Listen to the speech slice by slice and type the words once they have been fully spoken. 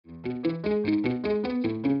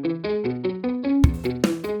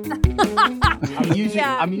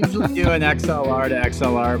I'm usually doing XLR to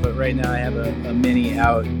XLR, but right now I have a mini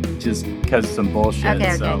out just because of some bullshit.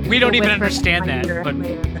 Okay. So We don't even understand that. But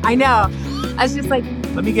I know. I was just like,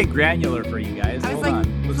 let me get granular for you guys. Hold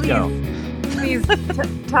on. Let's go. Please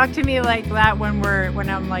talk to me like that when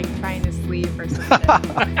I'm like trying to sleep or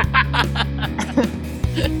something.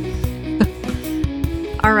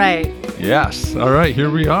 All right. Yes. All right. Here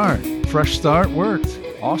we are. Fresh start worked.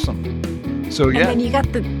 Awesome. So yeah. And then you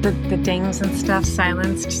got the dings and stuff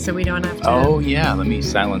silenced, so we don't have to. Oh yeah, let me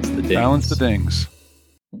silence the dings. Silence the dings.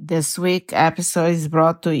 This week episode is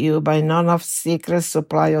brought to you by None of Secret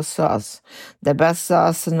Supply of Sauce, the best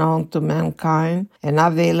sauce known to mankind and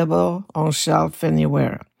available on shelf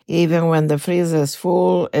anywhere. Even when the freezer is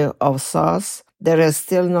full of sauce, there is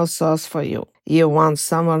still no sauce for you. You want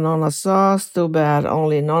some of Nona sauce? Too bad,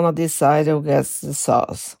 only Nona decides who gets the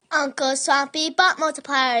sauce. Uncle Swampy bought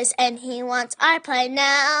multipliers and he wants our play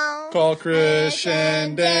now. Call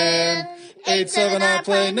Christian Dan. 87R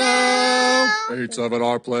play now.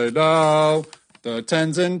 87R play now. The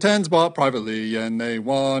 10s and 10s bought privately and they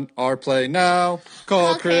want our play now.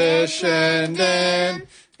 Call Christian Dan.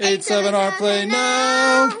 87R play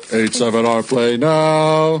now. 87R play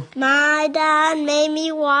now. My dad made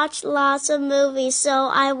me watch lots of movies, so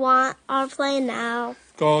I want our play now.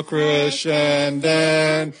 Call Christian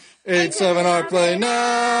Dan. 87R play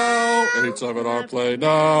now. 87R play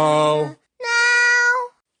now. Now.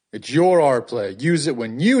 It's your R play. Use it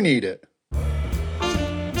when you need it.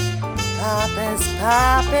 Papa's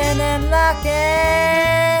popping and locking.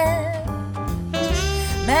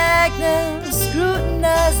 Magnum scrutinizing.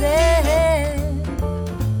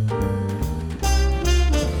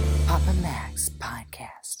 Papa Mac's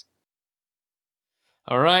podcast.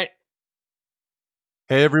 all right.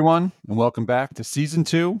 Hey everyone, and welcome back to Season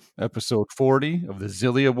 2, Episode 40 of the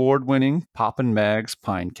Zilly Award-winning Poppin' Mags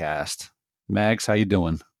Pinecast. Mags, how you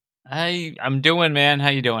doing? I'm doing, man. How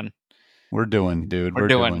you doing? We're doing, dude. We're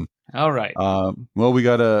doing. All right. Well, we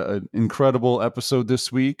got an incredible episode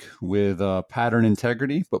this week with pattern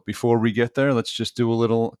integrity. But before we get there, let's just do a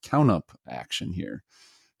little count-up action here.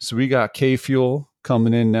 So we got K-Fuel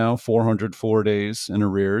coming in now, 404 days in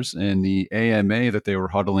arrears. And the AMA that they were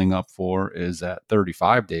huddling up for is at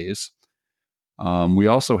 35 days. We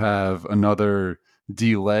also have another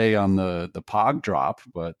delay on the POG drop,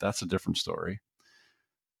 but that's a different story.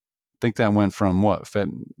 I think that went from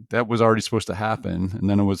that was already supposed to happen, and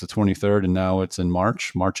then it was the 23rd, and now it's in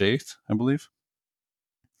March 8th, I believe.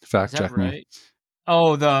 Fact check right? me.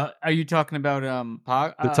 Oh, are you talking about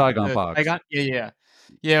POG? The Tygon POG. Yeah.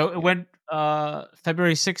 It went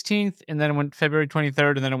February 16th, and then it went February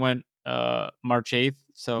 23rd, and then it went March 8th.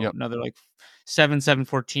 So another like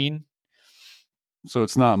 7/7/14. So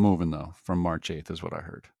it's not moving though from March 8th, is what I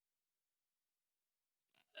heard.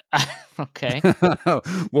 Okay.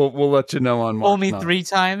 We'll let you know on March. Only 3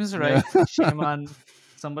 times, right? Yeah. Shame on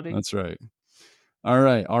somebody. That's right. All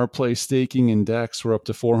right. Our play staking index, we're up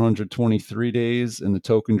to 423 days, and the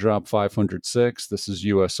token drop 506. This is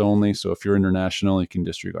US only, so if you're international, you can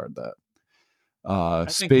disregard that. I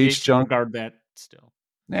think Space junk. Regard that still.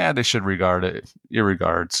 Yeah, they should regard it.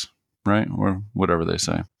 Irregards, right? Or whatever they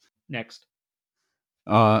say. Next.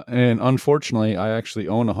 And unfortunately, I actually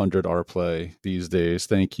own 100 RPlay these days.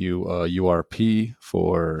 Thank you, URP,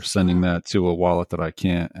 for sending that to a wallet that I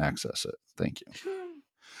can't access it. Thank you.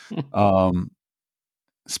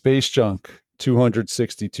 Space Junk,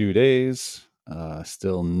 262 days.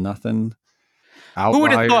 Still nothing. Outliers. Who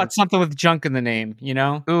would have thought something with junk in the name, you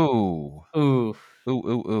know? Ooh.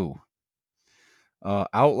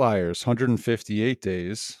 Outliers, 158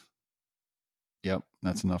 days. Yep,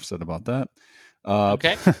 that's enough said about that.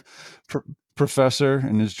 Okay. Professor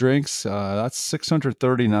and his drinks, that's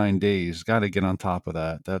 639 days. Got to get on top of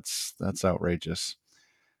that. That's outrageous.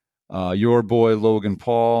 Your boy Logan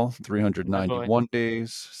Paul, 391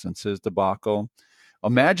 days since his debacle.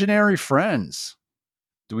 Imaginary friends.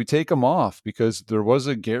 Do we take them off? Because there was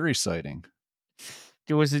a Gary sighting.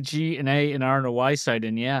 There was a G, an A, an R, and a Y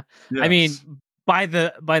sighting, yeah. Yes. I mean, by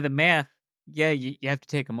the math, yeah, you have to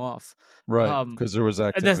take them off. Right, because there was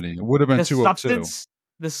activity. It would have been 202.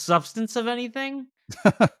 The substance of anything?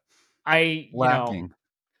 Lacking.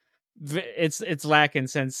 It's lacking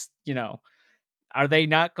since, are they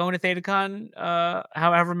not going to ThetaCon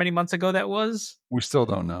however many months ago that was? We still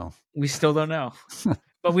don't know.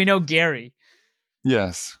 But we know Gary.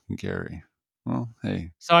 Yes, Gary. Well,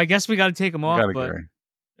 hey. So I guess we got to take them off, but Gary.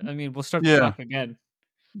 I mean, we'll start the clock again.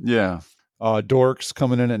 Yeah. Dorks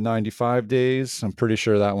coming in at 95 days. I'm pretty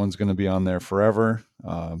sure that one's going to be on there forever.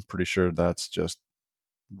 I'm pretty sure that's just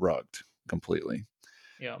rugged completely.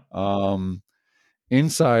 Yeah.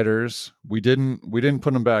 Insiders, we didn't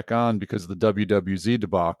put them back on because of the WWZ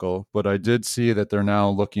debacle, but I did see that they're now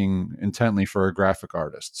looking intently for a graphic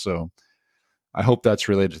artist. So I hope that's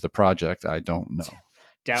related to the project. I don't know.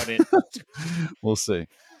 Doubt it. We'll see.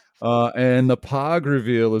 And the POG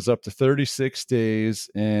reveal is up to 36 days.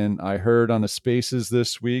 And I heard on the Spaces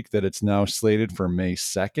this week that it's now slated for May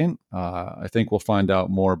 2nd. I think we'll find out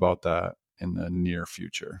more about that in the near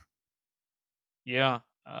future. Yeah,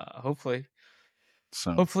 hopefully.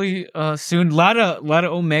 So hopefully soon. A lot of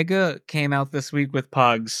Omega came out this week with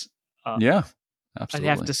Pogs. Yeah, absolutely.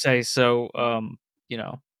 I'd have to say so. I'm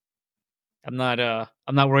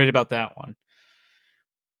not worried about that one.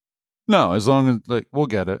 No, as long as we'll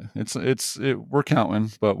get it. We're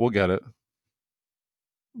counting, but we'll get it.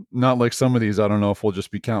 Not like some of these. I don't know if we'll just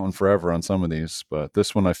be counting forever on some of these, but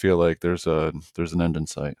this one I feel like there's an end in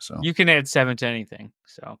sight. So you can add 7 to anything.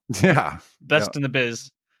 So yeah, best in the biz.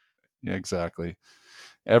 Yeah, exactly.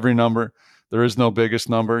 Every number, there is no biggest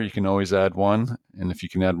number. You can always add 1, and if you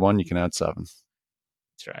can add 1, you can add 7.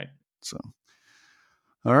 That's right. So,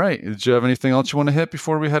 all right. Did you have anything else you want to hit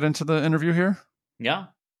before we head into the interview here? Yeah.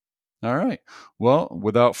 All right. Well,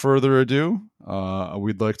 without further ado,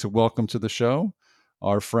 we'd like to welcome to the show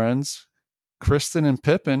our friends, Kristen and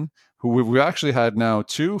Pippin, who we actually had now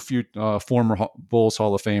 2 former Bulls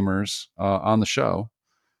Hall of Famers on the show,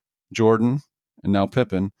 Jordan and now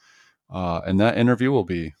Pippin. And that interview will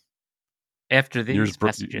be after these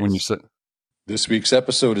messages. When you sit. This week's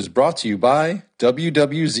episode is brought to you by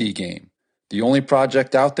WWZ Game, the only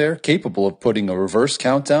project out there capable of putting a reverse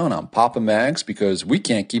countdown on Papa Mags because we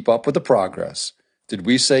can't keep up with the progress. Did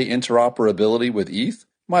we say interoperability with ETH?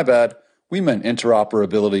 My bad. We meant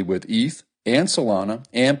interoperability with ETH and Solana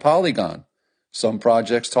and Polygon. Some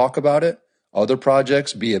projects talk about it, other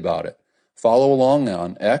projects be about it. Follow along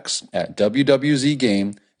on X at WWZ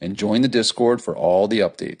Game and join the Discord for all the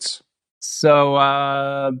updates. So,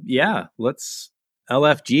 let's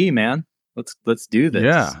LFG, man. Let's do this.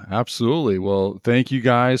 Yeah, absolutely. Well, thank you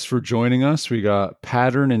guys for joining us. We got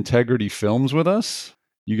Pattern Integrity Films with us.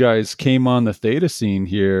 You guys came on the Theta scene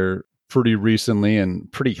here pretty recently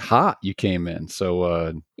and pretty hot you came in.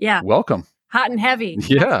 So, welcome. Hot and heavy.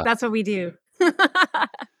 Yeah. That's what we do.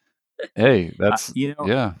 Hey, that's,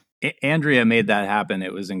 Andrea made that happen.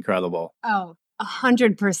 It was incredible. Oh,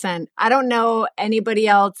 100%. I don't know anybody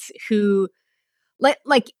else who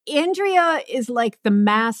like Andrea is like the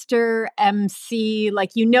master MC.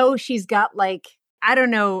 Like, she's got I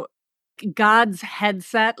don't know, God's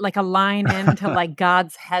headset, like a line into like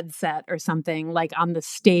God's headset or something, like on the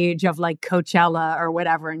stage of like Coachella or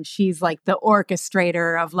whatever. And she's like the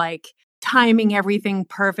orchestrator of like timing everything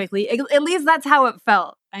perfectly. At least that's how it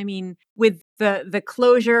felt. I mean, with the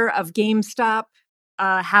closure of GameStop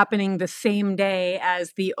happening the same day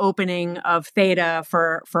as the opening of Theta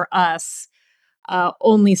for us,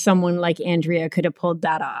 only someone like Andrea could have pulled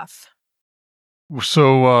that off.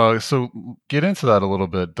 So get into that a little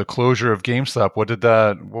bit. The closure of GameStop.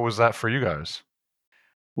 What was that for you guys?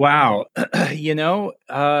 Wow. It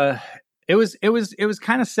was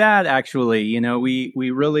kind of sad, actually.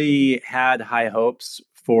 We really had high hopes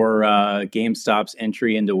for GameStop's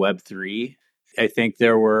entry into Web3. I think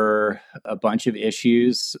there were a bunch of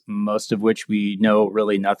issues, most of which we know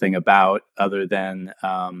really nothing about, other than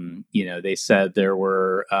they said there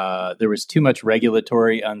was too much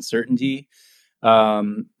regulatory uncertainty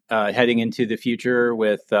heading into the future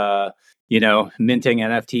with minting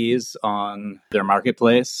NFTs on their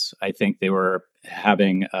marketplace. I think they were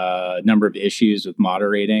having a number of issues with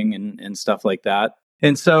moderating and stuff like that.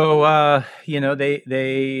 And so,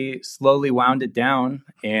 they slowly wound it down,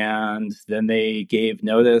 and then they gave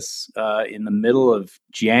notice in the middle of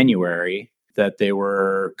January that they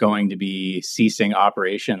were going to be ceasing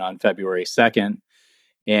operation on February 2nd.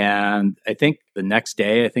 And I think the next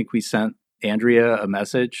day, we sent Andrea a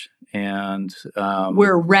message, and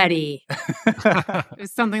we're ready. It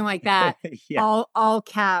was something like that. Yeah. All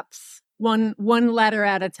caps, one letter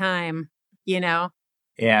at a time,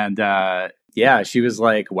 And she was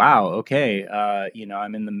like, wow, okay,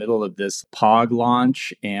 I'm in the middle of this POG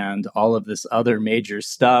launch and all of this other major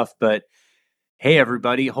stuff, but hey,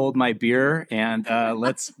 everybody, hold my beer and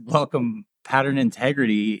let's welcome Pattern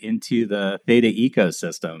Integrity into the Theta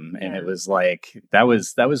ecosystem. And it was like, that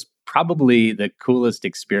was probably the coolest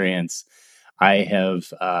experience I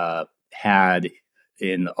have had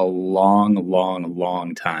in a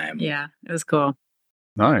long time. Yeah, it was cool.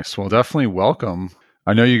 Nice. Well, definitely welcome.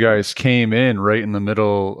 I know you guys came in right in the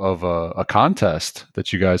middle of a contest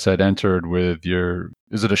that you guys had entered with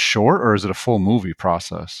is it a short or is it a full movie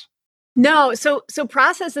process? No, so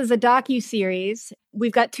Process is a docu-series.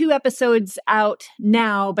 We've got 2 episodes out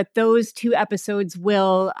now, but those 2 episodes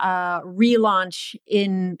will relaunch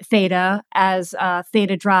in Theta as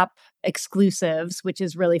Theta Drop exclusives, which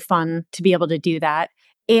is really fun to be able to do that.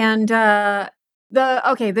 And the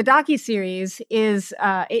docu-series is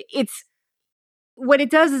it's what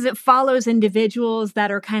it does is it follows individuals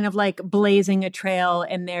that are kind of like blazing a trail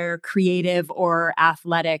in their creative or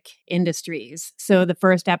athletic industries. So the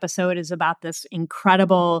first episode is about this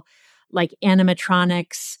incredible, like,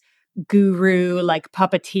 animatronics guru, like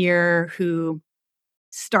puppeteer who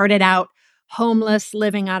started out homeless,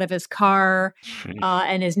 living out of his car,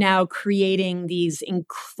 and is now creating these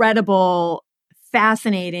incredible,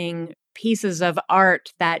 fascinating pieces of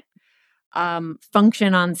art that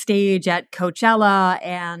function on stage at Coachella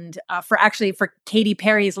and for Katy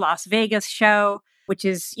Perry's Las Vegas show, which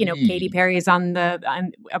is, Katy Perry is on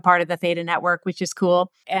a part of the Theta network, which is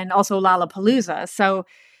cool. And also Lollapalooza. So,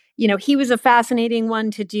 he was a fascinating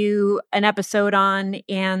one to do an episode on.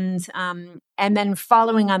 And then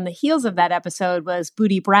following on the heels of that episode was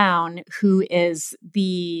Booty Brown, who is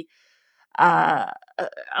the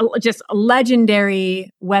just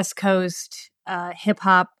legendary West Coast hip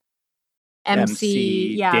hop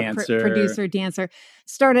MC, dancer. Producer, dancer.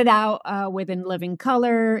 Started out with In Living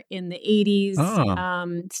Color in the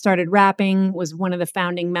 80s. Started rapping, was one of the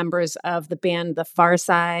founding members of the band The Far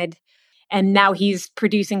Side. And now he's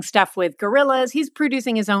producing stuff with Gorillaz. He's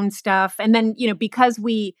producing his own stuff. And then, because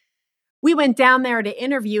we went down there to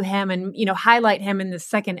interview him and, highlight him in the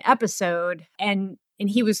second episode, and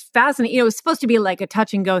he was fascinating. It was supposed to be like a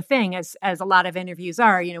touch and go thing, as a lot of interviews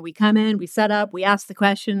are. We come in, we set up, we ask the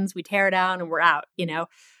questions, we tear down, and we're out.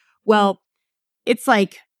 Well, it's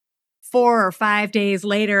like 4 or 5 days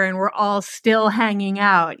later, and we're all still hanging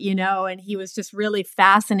out. And he was just really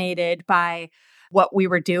fascinated by what we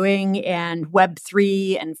were doing and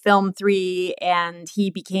Web3 and Film 3, and he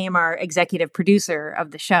became our executive producer of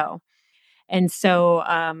the show. And so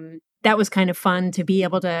that was kind of fun to be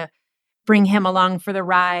able to bring him along for the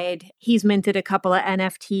ride. Us minted a couple of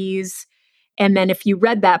NFTs. And then if you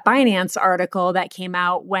read that Binance article that came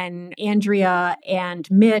out when Andrea and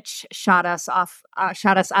Mitch shot us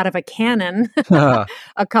out of a cannon a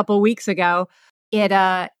couple weeks ago,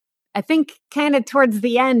 I think kind of towards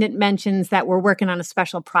the end, it mentions that we're working on a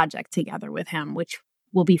special project together with him, which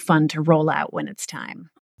will be fun to roll out when it's time.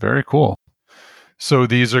 Very cool. So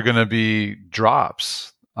these are going to be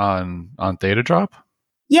drops on Theta Drop?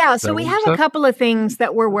 Yeah, so we have a couple of things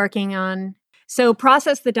that we're working on. So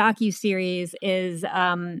Process the docu-series is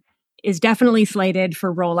definitely slated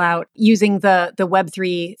for rollout using the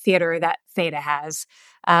Web3 theater that Theta has.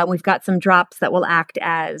 We've got some drops that will act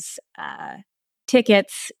as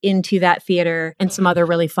tickets into that theater and some other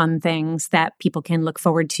really fun things that people can look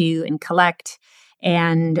forward to and collect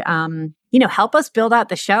and, help us build out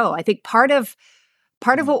the show. I think part of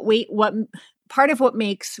what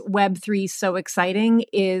makes Web3 so exciting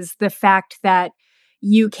is the fact that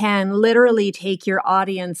you can literally take your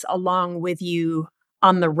audience along with you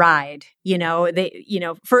on the ride.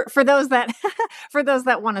 For those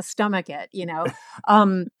that want to stomach it,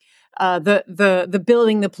 the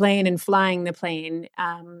building the plane and flying the plane,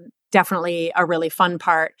 definitely a really fun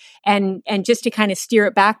part. And just to kind of steer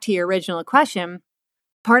it back to your original question,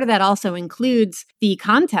 part of that also includes the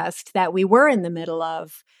contest that we were in the middle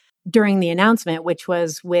of during the announcement, which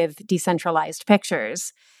was with Decentralized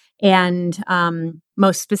Pictures. And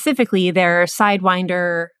most specifically, their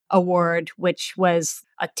Sidewinder Award, which was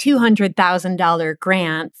a $200,000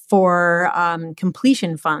 grant for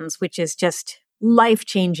completion funds, which is just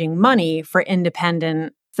life-changing money for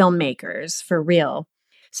independent filmmakers, for real.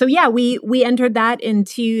 So yeah, we entered that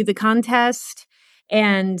into the contest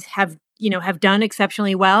and have done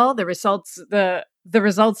exceptionally well. The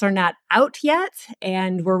results are not out yet,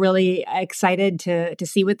 and we're really excited to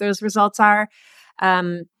see what those results are.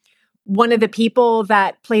 One of the people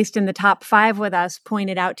that placed in the top 5 with us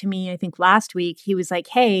pointed out to me, I think last week, he was like,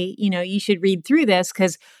 hey, you should read through this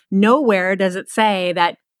because nowhere does it say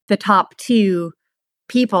that the top 2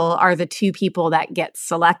 people are the 2 people that get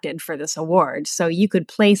selected for this award. So you could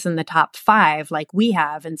place in the top 5 like we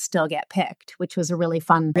have and still get picked, which was a really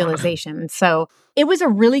fun realization. So it was a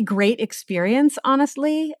really great experience,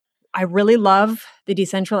 honestly. I really love the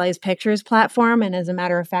Decentralized Pictures platform. And as a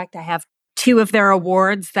matter of fact, I have 2 of their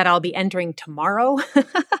awards that I'll be entering tomorrow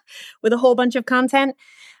with a whole bunch of content.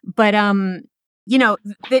 But,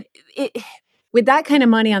 with that kind of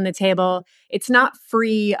money on the table, it's not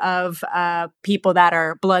free of people that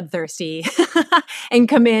are bloodthirsty and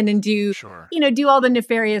come in and do, do all the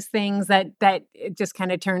nefarious things that it just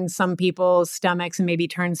kind of turns some people's stomachs and maybe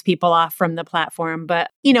turns people off from the platform.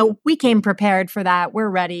 But, we came prepared for that. We're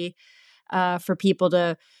ready for people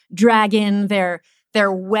to drag in their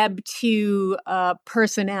Web 2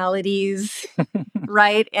 personalities,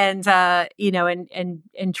 right? And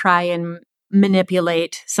and try and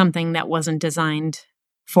manipulate something that wasn't designed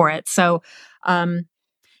for it. So, every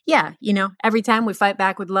time we fight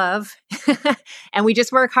back with love, and we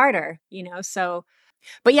just work harder, So,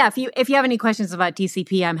 but yeah, if you have any questions about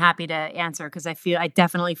DCP, I'm happy to answer because I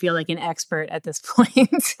definitely feel like an expert at this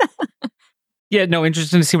point. Yeah, no,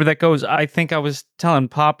 interesting to see where that goes. I think I was telling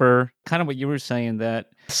Popper kind of what you were saying, that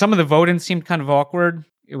some of the voting seemed kind of awkward.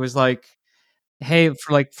 It was like, hey,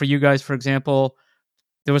 for you guys, for example,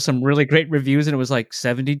 there was some really great reviews and it was like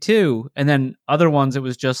 72. And then other ones, it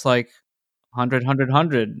was just like 100, 100,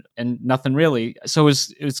 100 and nothing really. So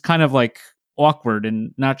it was kind of like awkward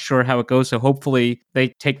and not sure how it goes. So hopefully they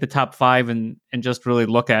take the top 5 and just really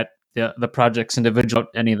look at the projects individual,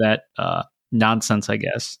 any of that nonsense, I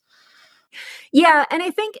guess. Yeah, and I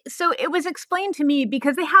think so. It was explained to me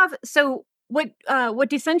because they have what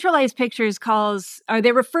Decentralized Pictures calls, or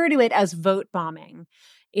they refer to it as vote bombing,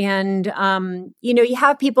 and you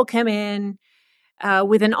have people come in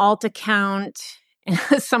with an alt account, and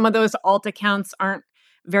some of those alt accounts aren't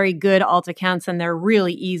very good alt accounts, and they're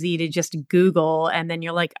really easy to just Google, and then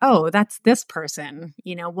you're like, oh, that's this person.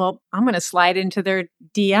 Well, I'm going to slide into their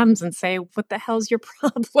DMs and say, what the hell's your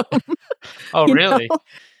problem? Oh, really?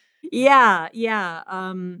 Yeah.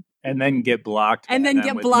 And then get blocked. And then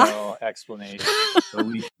get blocked. No explanation.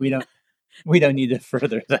 So we don't need to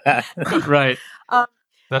further that. Right.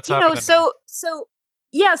 That's happening.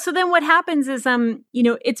 So then what happens is,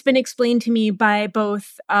 it's been explained to me by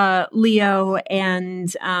both Leo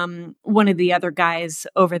and one of the other guys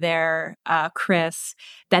over there, Chris,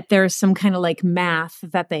 that there's some kind of like math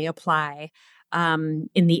that they apply in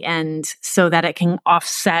the end so that it can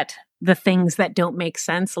offset the things that don't make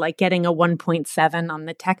sense, like getting a 1.7 on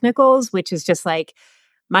the technicals, which is just like,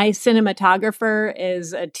 my cinematographer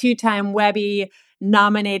is a 2-time Webby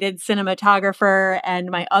nominated cinematographer, and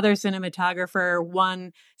my other cinematographer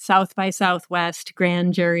won South by Southwest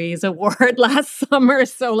Grand Jury's award last summer.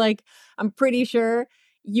 So like, I'm pretty sure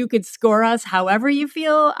you could score us however you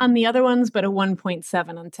feel on the other ones, but a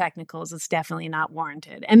 1.7 on technicals is definitely not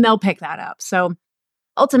warranted. And they'll pick that up. So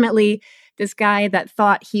ultimately, this guy that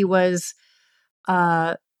thought he was,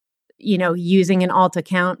 using an alt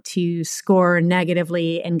account to score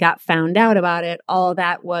negatively and got found out about it, all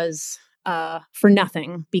that was for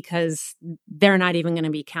nothing because they're not even going to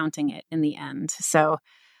be counting it in the end. So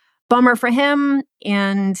bummer for him.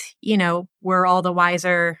 And, we're all the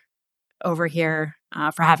wiser over here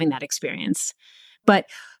for having that experience. But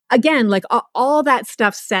again, like all that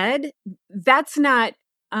stuff said, that's not,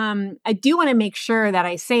 I do want to make sure that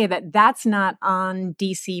I say that that's not on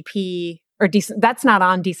DCP or that's not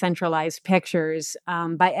on Decentralized Pictures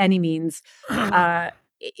by any means.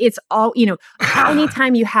 It's all,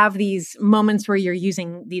 anytime you have these moments where you're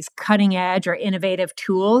using these cutting edge or innovative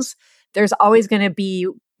tools, there's always going to be,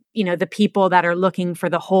 the people that are looking for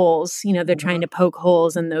the holes, they're trying to poke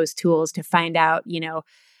holes in those tools to find out,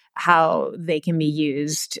 how they can be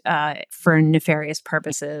used for nefarious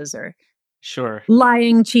purposes or sure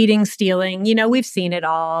lying, cheating, stealing. We've seen it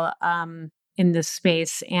all in this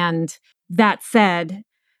space. And that said,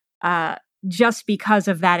 just because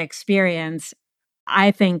of that experience,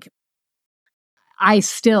 I think I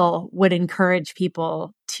still would encourage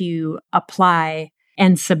people to apply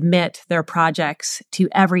and submit their projects to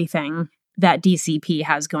everything that DCP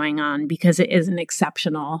has going on because it is an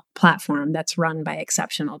exceptional platform that's run by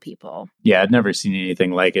exceptional people. Yeah, I've never seen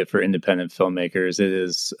anything like it for independent filmmakers. It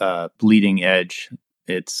is bleeding edge.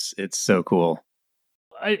 It's so cool.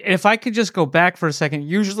 If I could just go back for a second,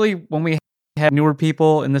 usually when we have newer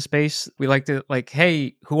people in the space, we like to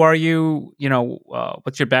hey, who are you?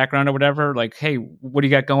 What's your background or whatever? Like, hey, what do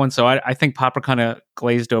you got going? So I think Popper kind of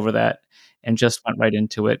glazed over that and just went right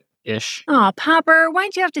into it ish. Oh, Popper,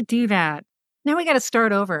 why'd you have to do that? Now we got to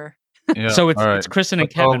start over. Yeah, so it's, right. It's Kristen and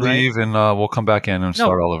Kevin, I'll leave right? and we'll come back in and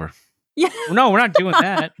start all over. Yeah. No, we're not doing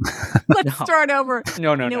that. Let's start over.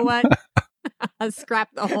 No. You know what? Scrap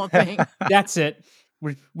the whole thing. That's it.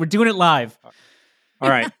 We're doing it live. All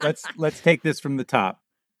right, let's take this from the top.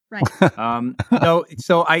 Right.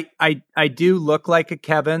 So I do look like a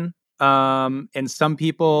Kevin, and some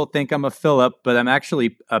people think I'm a Philip, but I'm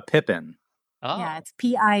actually a Pippin. Oh. Yeah, it's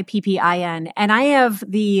Pippin. And I have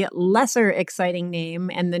the lesser exciting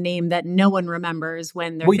name and the name that no one remembers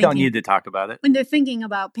when they're We don't need to talk about it. when they're thinking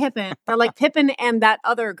about Pippin. They're like Pippin and that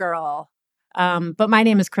other girl. But my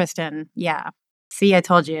name is Kristen. Yeah. See, I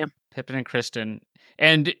told you. Pippin and Kristen.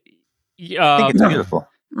 And I think it's beautiful.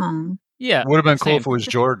 yeah. It would have been cool same. if it was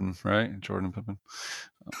Jordan, right? Jordan Pippin.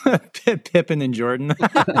 Pippin and Jordan.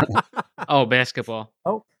 Oh, basketball.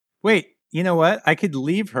 Oh, wait. You know what? I could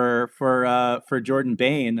leave her for Jordan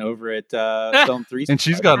Bain over at Film 3. And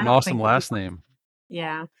she's got I an don't awesome think- last name.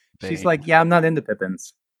 Yeah. She's Bain. like, yeah, I'm not into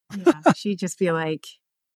Pippins. Yeah. She'd just be like,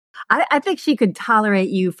 I think she could tolerate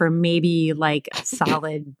you for maybe like a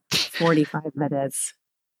solid 45 minutes.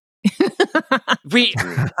 We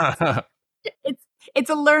It's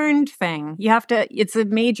a learned thing. You have to, it's a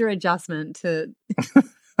major adjustment to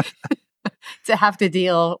to have to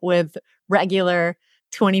deal with regular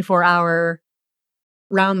 24-hour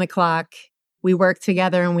round the clock. We work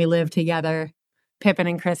together and we live together. Pippin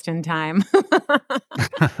and Kristen time.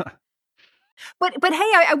 But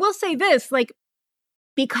hey, I will say this, like,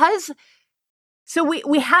 because so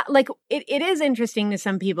we have like it is interesting to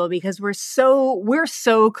some people because we're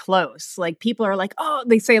so close. Like people are like, oh,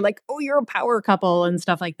 they say like, oh, you're a power couple and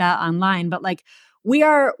stuff like that online. But like we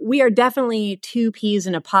are definitely two peas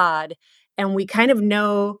in a pod. And we kind of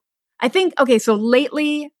know, I think, okay, so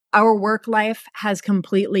lately our work life has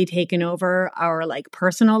completely taken over our like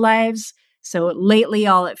personal lives. So lately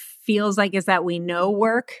all it feels like is that we know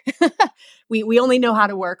work. we only know how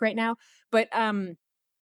to work right now. But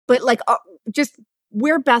like just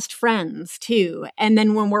we're best friends too. And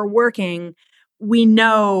then when we're working, we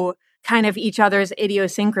know kind of each other's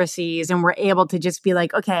idiosyncrasies and we're able to just be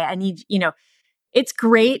like, okay, I need, it's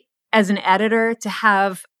great as an editor to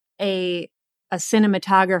have a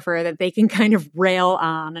cinematographer that they can kind of rail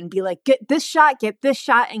on and be like, get this shot,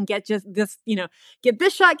 and get just this, get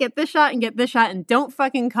this shot, and get this shot, and don't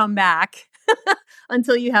fucking come back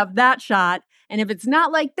until you have that shot. And if it's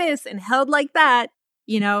not like this and held like that,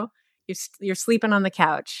 you're sleeping on the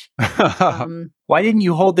couch. Why didn't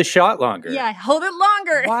you hold the shot longer? Yeah, hold it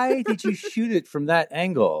longer. Why did you shoot it from that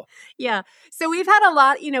angle? Yeah. So we've had a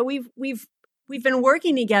lot, we've been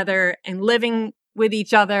working together and living with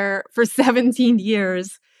each other for 17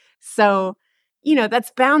 years. So,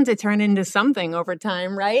 that's bound to turn into something over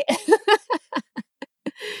time, right?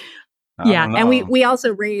 Yeah. And we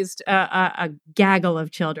also raised a gaggle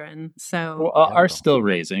of children. So are still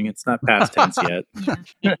raising. It's not past tense yet.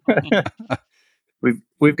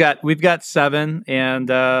 We've got 7,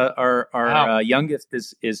 and our Wow. youngest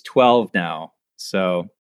is 12 now. So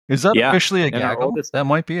Is that Yeah. officially a And our gaggle? oldest- That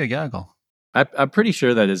might be a gaggle. I'm pretty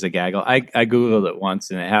sure that is a gaggle. I Googled it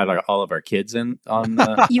once, and it had all of our kids in on.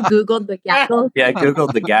 you Googled the gaggle? Yeah, I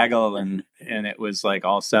Googled the gaggle, and it was like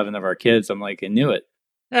all 7 of our kids. I'm like, I knew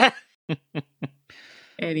it.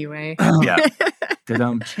 Anyway. Yeah.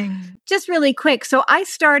 Just really quick. So I'm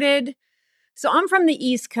from the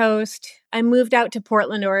East Coast. I moved out to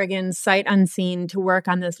Portland, Oregon, sight unseen, to work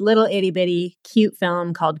on this little itty bitty cute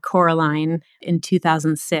film called Coraline in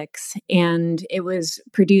 2006. And it was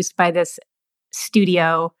produced by this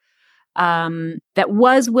studio that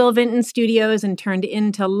was Will Vinton Studios and turned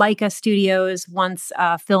into Leica Studios once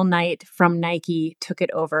Phil Knight from Nike took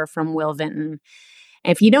it over from Will Vinton.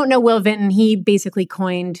 And if you don't know Will Vinton, he basically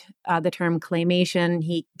coined the term claymation.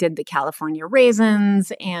 He did the California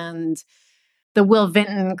Raisins and the Will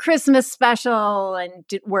Vinton Christmas special and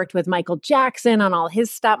worked with Michael Jackson on all his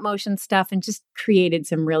stop motion stuff and just created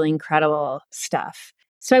some really incredible stuff.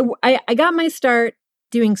 So I got my start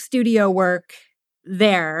doing studio work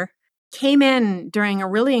there, came in during a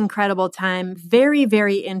really incredible time, very,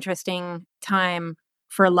 very interesting time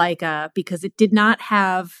for Leica because it did not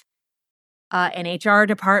have an HR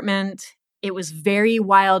department. It was very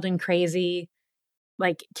wild and crazy.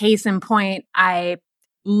 Like, case in point, I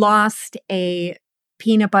lost a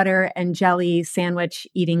peanut butter and jelly sandwich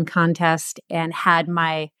eating contest and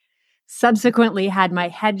subsequently had my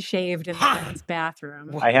head shaved in the men's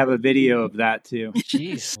bathroom. I have a video of that too.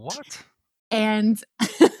 Jeez. What? And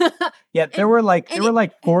Yeah, there were like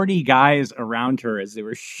 40 guys around her as they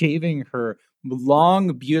were shaving her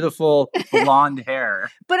long, beautiful blonde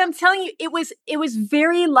hair. but I'm telling you, it was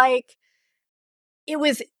very like it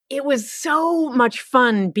was so much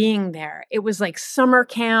fun being there. It was like summer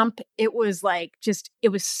camp. It was like it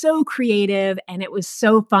was so creative and it was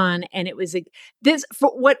so fun. And it was this for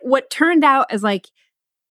what turned out as like,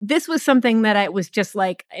 this was something that I was just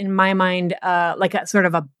like, in my mind, like a sort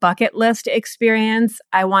of a bucket list experience.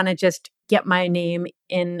 I want to just get my name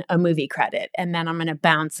in a movie credit and then I'm going to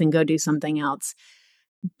bounce and go do something else.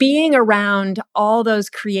 being around all those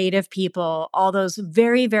creative people, all those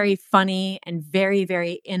very, very funny and very,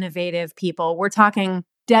 very innovative people. We're talking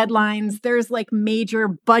deadlines. There's like major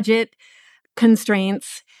budget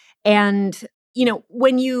constraints. And,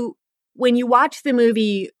 when you watch the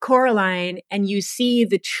movie Coraline and you see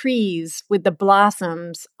the trees with the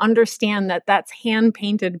blossoms, understand that that's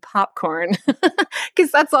hand-painted popcorn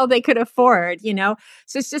because that's all they could afford, So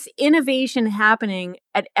it's just innovation happening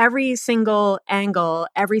at every single angle,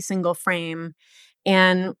 every single frame.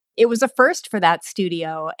 And it was a first for that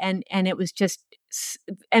studio. And it was just,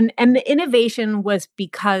 and the innovation was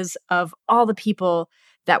because of all the people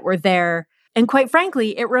that were there. And quite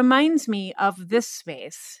frankly, it reminds me of this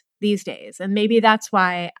space these days. And maybe that's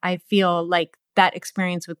why I feel like that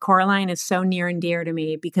experience with Coraline is so near and dear to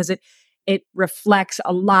me, because it reflects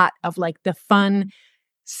a lot of like the fun,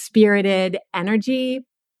 spirited energy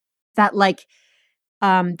that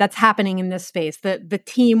that's happening in this space. The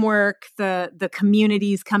teamwork, the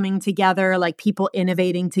communities coming together, like people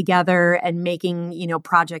innovating together and making,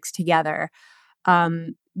 projects together.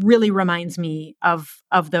 Really reminds me of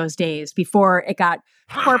those days before it got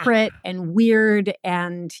corporate and weird.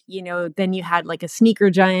 And, then you had like a sneaker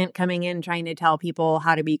giant coming in trying to tell people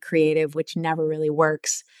how to be creative, which never really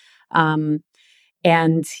works. And,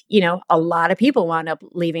 a lot of people wound up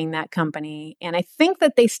leaving that company. And I think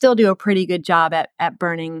that they still do a pretty good job at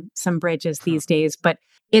burning some bridges these days. But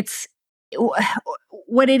it's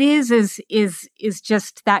what it is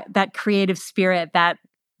just that creative spirit that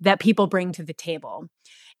people bring to the table.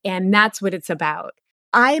 And that's what it's about.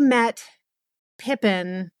 I met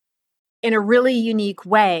Pippin in a really unique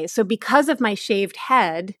way. So because of my shaved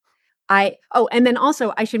head, and then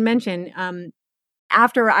also I should mention,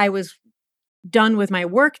 after I was done with my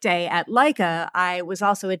workday at Leica, I was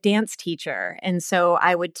also a dance teacher. And so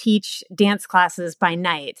I would teach dance classes by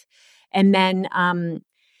night. And then,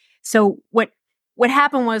 so what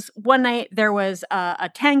happened was one night there was a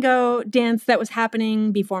tango dance that was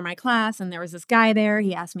happening before my class, and there was this guy there.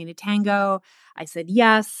 He asked me to tango. I said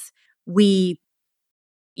yes.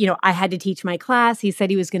 I had to teach my class. He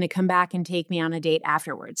said he was going to come back and take me on a date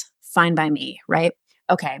afterwards. Fine by me, right?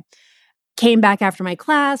 Okay. Came back after my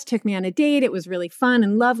class, took me on a date. It was really fun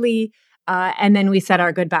and lovely. And then we said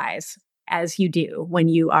our goodbyes, as you do when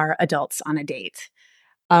you are adults on a date.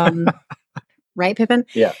 Right, Pippin?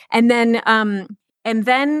 Yeah. And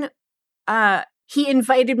then he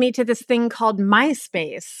invited me to this thing called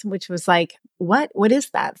MySpace, which was like, what is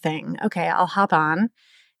that thing? Okay, I'll hop on.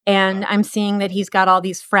 And I'm seeing that he's got all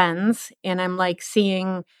these friends, and I'm like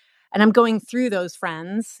and I'm going through those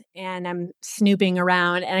friends, and I'm snooping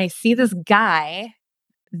around, and I see this guy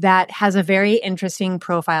that has a very interesting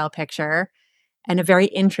profile picture and a very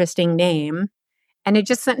interesting name. And I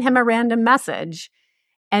just sent him a random message.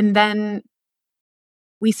 And then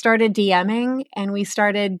we started DMing and we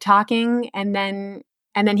started talking, and then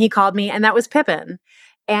he called me, and that was Pippin.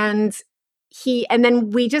 And then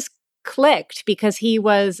we just clicked because he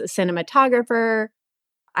was a cinematographer.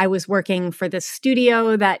 I was working for this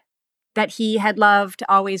studio that he had loved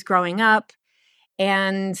always growing up.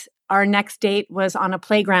 And our next date was on a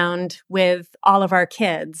playground with all of our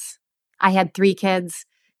kids. I had 3 kids.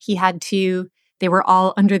 He had 2. They were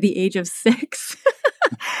all under the age of 6.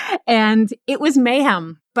 And it was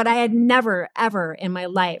mayhem, but I had never, ever in my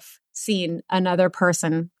life seen another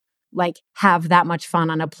person like have that much fun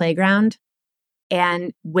on a playground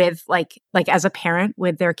and with like as a parent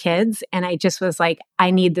with their kids. And I just was like,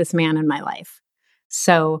 I need this man in my life.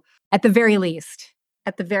 So at the very least,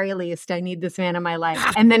 I need this man in my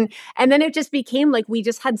life. And then it just became like, we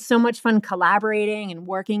just had so much fun collaborating and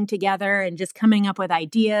working together and just coming up with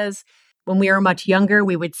ideas. When we were much younger,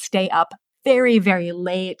 we would stay up very, very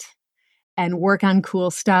late and work on cool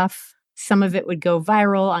stuff. Some of it would go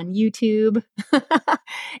viral on YouTube.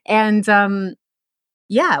 And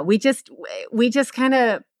yeah, we just kind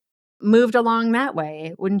of moved along that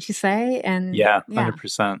way, wouldn't you say? And yeah,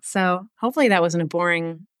 100%. So hopefully that wasn't a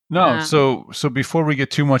boring. No, so before we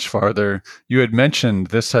get too much farther, you had mentioned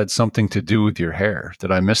this had something to do with your hair.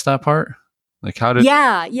 Did I miss that part? Like how did?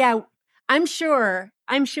 Yeah. I'm sure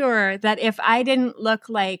that if I didn't look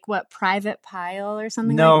like Private Pile or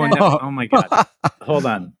something like that. No. Oh my God. Hold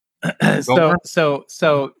on. So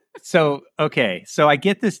okay. So I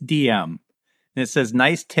get this DM and it says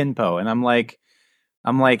nice tinpo. And I'm like,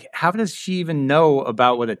 how does she even know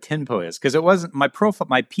about what a tinpo is? Because it wasn't my profile,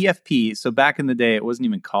 my PFP. So back in the day, it wasn't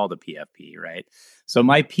even called a PFP, right? So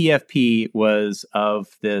my PFP was of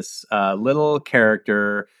this little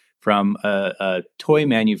character from a toy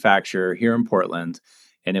manufacturer here in Portland,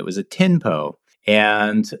 and it was a tinpo.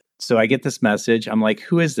 And So I get this message. I'm like,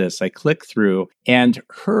 who is this? I click through, and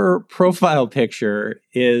her profile picture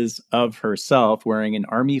is of herself wearing an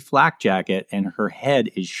army flak jacket, and her head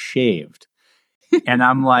is shaved. And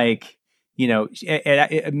I'm like,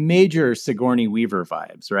 major Sigourney Weaver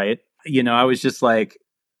vibes, right? I was just like,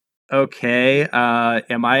 okay,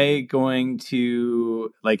 am I going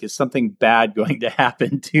to, is something bad going to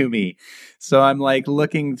happen to me? So I'm like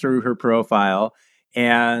looking through her profile,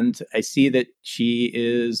 and I see that she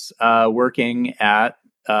is working at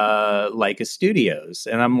Leica Studios.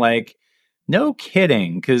 And I'm like, no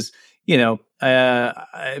kidding. Because,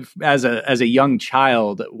 as a young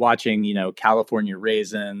child watching, California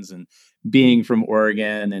Raisins and being from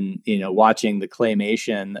Oregon and, watching the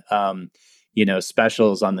claymation,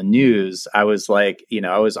 specials on the news, I was like,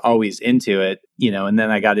 I was always into it, and then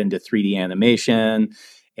I got into 3D animation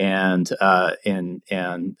and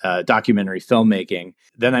documentary filmmaking.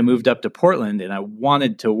 Then I moved up to Portland and I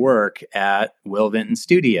wanted to work at Will Vinton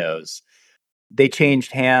Studios. They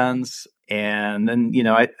changed hands, and then,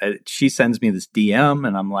 she sends me this DM,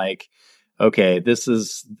 and I'm like, okay, this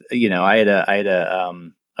is, I had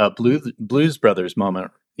a Blues Brothers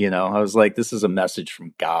moment. I was like, this is a message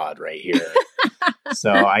from God right here.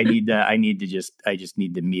 So I just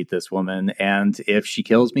need to meet this woman. And if she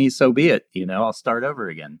kills me, so be it. I'll start over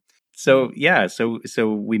again. So yeah, so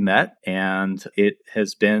we met, and it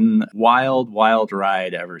has been wild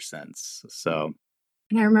ride ever since. So.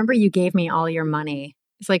 And I remember you gave me all your money.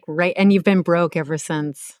 It's like, right. And you've been broke ever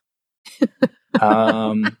since.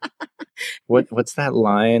 What's that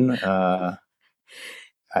line?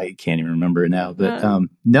 I can't even remember it now, but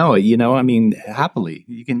no, happily,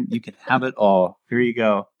 you can have it all. Here you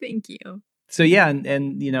go. Thank you. So yeah,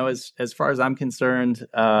 and as far as I'm concerned,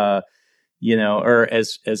 or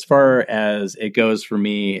as far as it goes for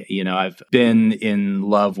me, I've been in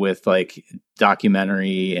love with like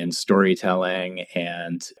documentary and storytelling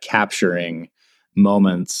and capturing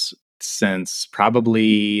moments since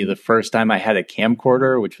probably the first time I had a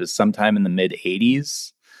camcorder, which was sometime in the mid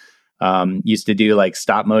 80s. Used to do like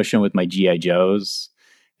stop motion with my G.I. Joes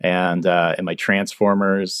and my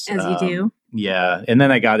Transformers. As you do. Yeah. And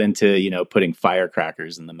then I got into, putting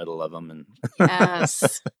firecrackers in the middle of them. And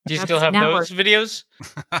yes. Do you still have those videos?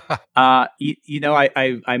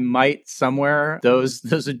 I might somewhere. Those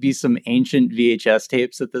would be some ancient VHS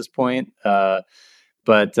tapes at this point.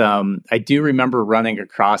 But I do remember running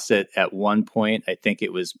across it at one point. I think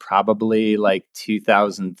it was probably like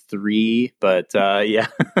 2003. But yeah.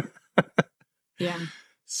 Yeah.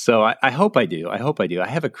 So I hope I do. I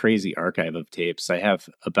have a crazy archive of tapes. I have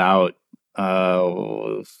about, I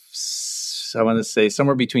want to say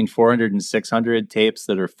somewhere between 400 and 600 tapes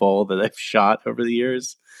that are full that I've shot over the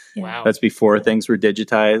years. Wow. That's before things were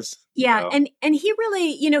digitized. Yeah. So. And he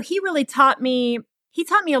really, he really taught me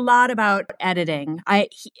a lot about editing.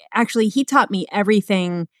 He taught me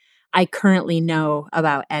everything I currently know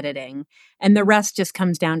about editing, and the rest just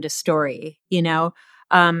comes down to story,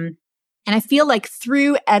 and I feel like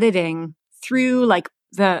through editing, through like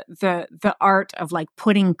the art of like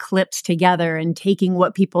putting clips together and taking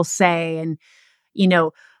what people say and,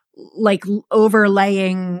 like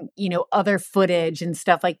overlaying, other footage and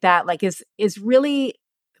stuff like that, like is really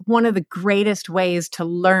one of the greatest ways to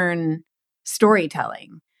learn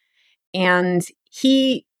storytelling. And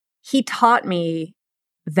he taught me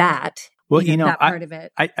that. Well, that part of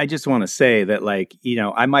it. I just want to say that, like,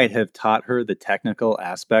 I might have taught her the technical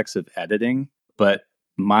aspects of editing, but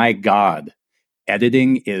my God,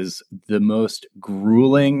 editing is the most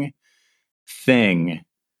grueling thing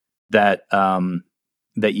that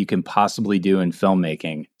you can possibly do in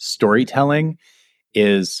filmmaking. Storytelling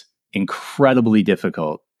is incredibly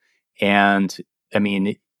difficult. And I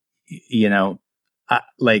mean,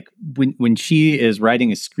 like when she is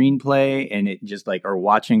writing a screenplay and it just like, or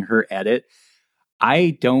watching her edit,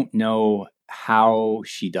 I don't know how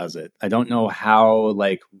she does it. I don't know how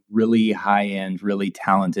like really high end, really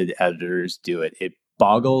talented editors do it. It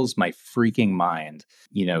boggles my freaking mind.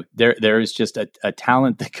 There is just a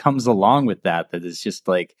talent that comes along with that is just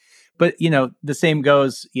like, but the same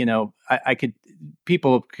goes,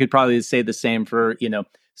 people could probably say the same for,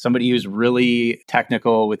 somebody who's really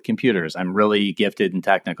technical with computers. I'm really gifted and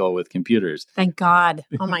technical with computers. Thank God.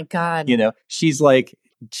 Oh my God. She's like,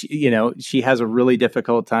 she has a really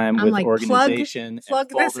difficult time with like, organization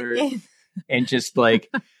plug and folders and just like,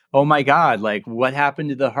 oh my God, like what happened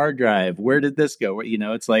to the hard drive? Where did this go?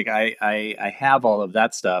 It's like, I have all of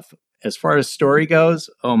that stuff. As far as story goes,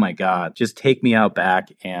 oh my God, just take me out back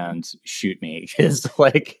and shoot me. It's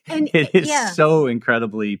like, it is so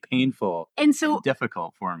incredibly painful and so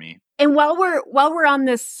difficult for me. And while we're on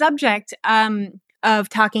this subject, of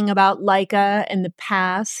talking about Leica in the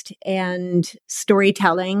past and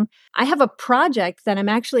storytelling. I have a project that I'm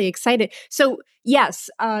actually excited. So yes,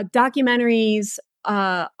 documentaries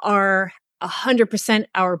are 100%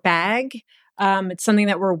 our bag. It's something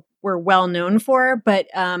that we're well known for, but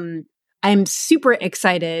I'm super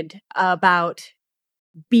excited about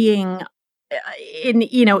being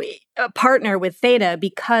a partner with Theta,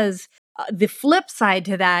 because the flip side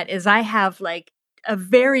to that is I have like a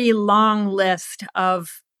very long list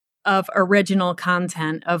of original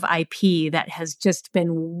content of IP that has just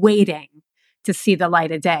been waiting to see the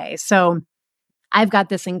light of day. So I've got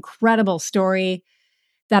this incredible story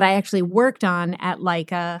that I actually worked on at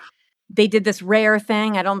Leica. They did this rare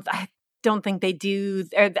thing. I don't think they do,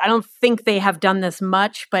 or I don't think they have done this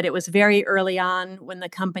much, but it was very early on when the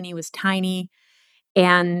company was tiny.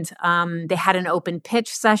 And they had an open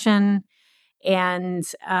pitch session. And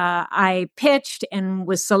I pitched and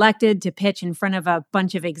was selected to pitch in front of a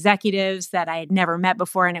bunch of executives that I had never met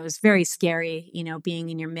before. And it was very scary, being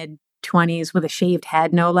in your mid-20s with a shaved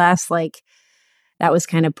head, no less. Like, that was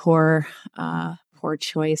kind of poor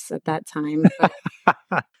choice at that time.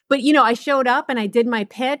 But I showed up and I did my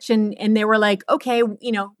pitch, and they were like, okay,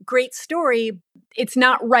 great story. It's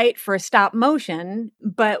not right for stop motion,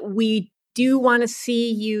 but we do want to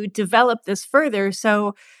see you develop this further.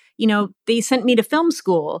 So, they sent me to film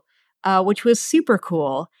school, which was super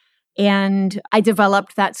cool. And I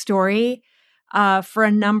developed that story for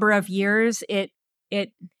a number of years. It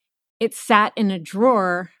sat in a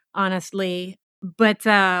drawer, honestly, but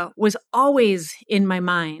was always in my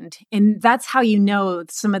mind. And that's how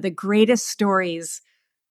some of the greatest stories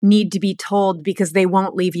need to be told, because they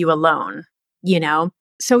won't leave you alone,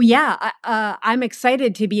 So yeah, I'm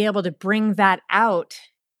excited to be able to bring that out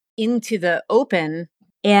into the open.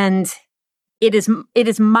 And it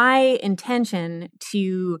is my intention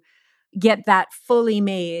to get that fully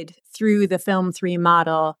made through the Film 3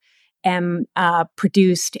 model and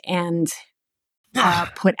produced and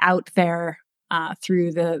put out there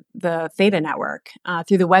through the Theta network,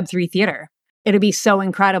 through the Web3 theater. It'll be so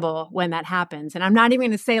incredible when that happens. And I'm not even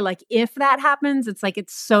going to say like if that happens, it's like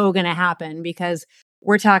it's so going to happen, because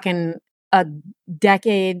we're talking a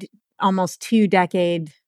decade, almost 2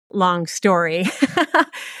 decade long story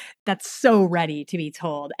that's so ready to be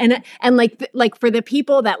told. And like for the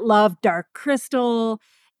people that love Dark Crystal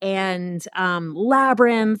and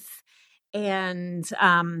Labyrinth and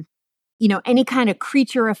any kind of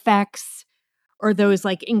creature effects, or those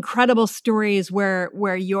like incredible stories where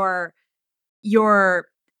you're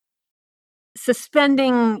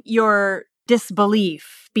suspending your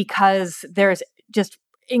disbelief because there's just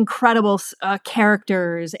incredible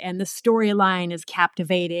characters and the storyline is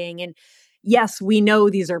captivating. And yes, we know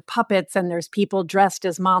these are puppets and there's people dressed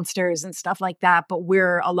as monsters and stuff like that, but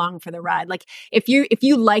we're along for the ride. Like if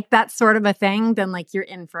you like that sort of a thing, then like you're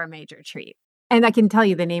in for a major treat. And I can tell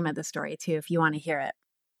you the name of the story too, if you want to hear it.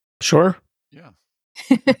 Sure. Yeah.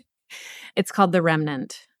 It's called The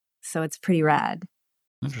Remnant. So it's pretty rad.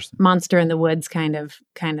 Interesting. Monster in the woods kind of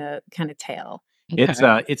tale.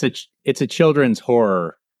 Okay. It's a children's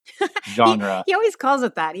horror genre. He always calls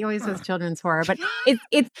it that. He always says children's horror, but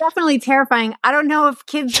it's definitely terrifying. I don't know if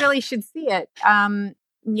kids really should see it,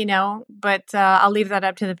 but I'll leave that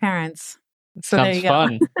up to the parents. So Sounds there you go.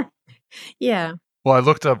 fun. Yeah. Well, I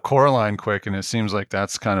looked up Coraline quick, and it seems like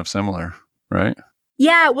that's kind of similar, right?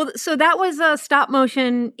 Yeah. Well, so that was a stop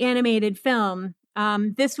motion animated film.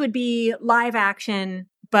 This would be live action,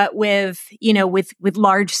 but with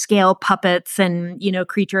large scale puppets and,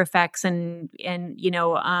 creature effects and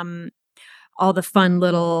all the fun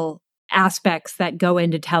little aspects that go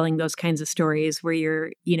into telling those kinds of stories where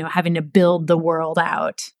you're, having to build the world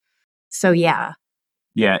out. So, yeah.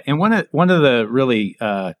 Yeah. And one of the really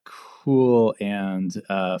cool and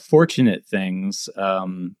fortunate things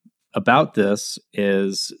about this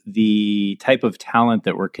is the type of talent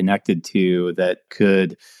that we're connected to that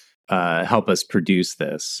could help us produce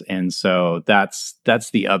this. And so that's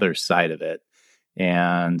the other side of it.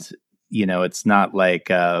 And, it's not like,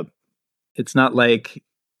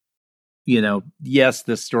 yes,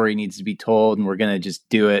 this story needs to be told and we're going to just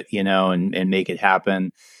do it, and make it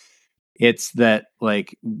happen. It's that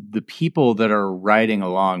like the people that are riding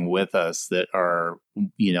along with us that are,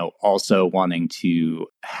 also wanting to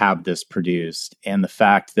have this produced. And the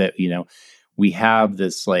fact that, we have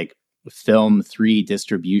this like Film 3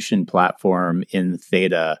 distribution platform in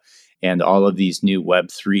Theta and all of these new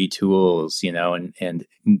Web3 tools, and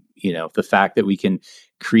the fact that we can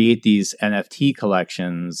create these NFT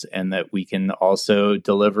collections and that we can also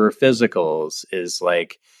deliver physicals is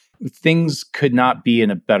like, things could not be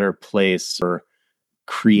in a better place for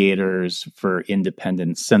creators for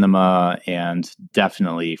independent cinema, and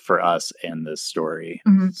definitely for us and this story.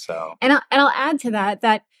 So, and I'll add to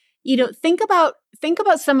that, you know, think about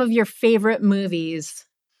some of your favorite movies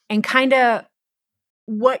and kind of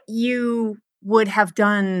what you would have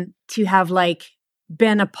done to have like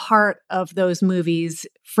been a part of those movies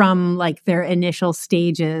from like their initial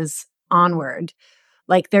stages onward.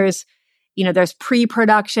 Like there's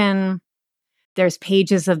pre-production, there's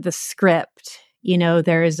pages of the script, you know,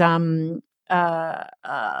 there's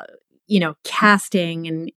casting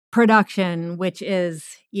and production, which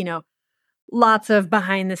is, you know, lots of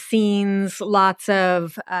behind the scenes, lots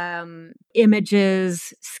of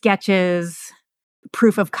images, sketches,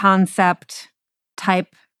 proof of concept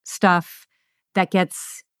type stuff that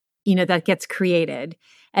gets created.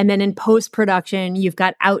 And then in post-production, you've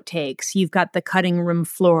got outtakes, you've got the cutting room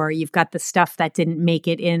floor, you've got the stuff that didn't make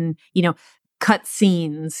it in, you know, cut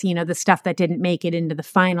scenes, you know, the stuff that didn't make it into the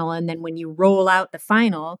final. And then when you roll out the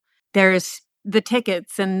final, there's the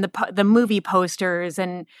tickets and the movie posters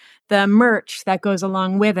and the merch that goes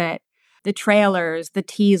along with it, the trailers, the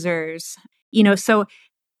teasers, you know. So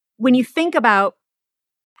when you think about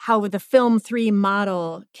how the Film 3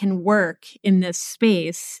 model can work in this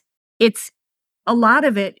space, it's a lot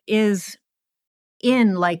of it is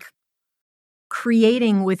in like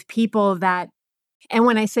creating with people that, and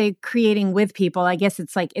when I say creating with people, I guess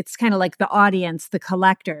it's kind of like the audience, the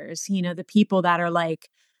collectors, you know, the people that are like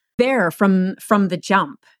there from the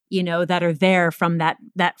jump, you know, that are there from that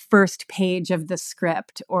first page of the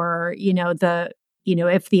script, or, you know,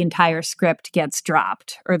 if the entire script gets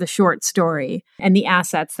dropped, or the short story and the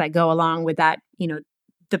assets that go along with that, you know,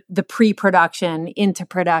 the pre-production, into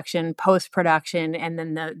production, post-production, and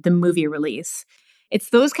then the movie release. It's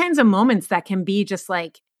those kinds of moments that can be just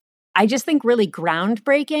like, I just think really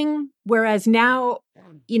groundbreaking. Whereas now,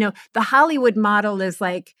 you know, the Hollywood model is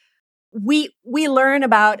like, we learn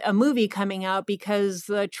about a movie coming out because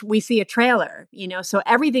we see a trailer, you know, so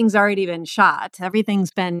everything's already been shot.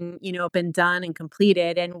 Everything's been done and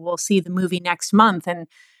completed, and we'll see the movie next month. And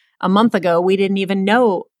a month ago, we didn't even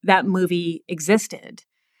know that movie existed.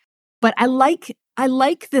 But I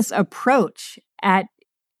like this approach at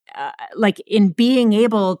like in being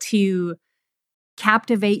able to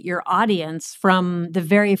captivate your audience from the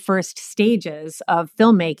very first stages of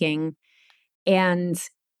filmmaking, and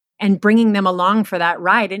bringing them along for that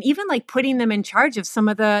ride, and even like putting them in charge of some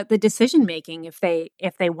of the decision making if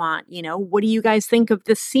they want. You know, what do you guys think of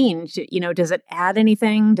this scene? You know, does it add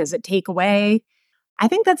anything? Does it take away? I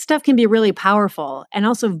think that stuff can be really powerful and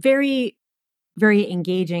also very, very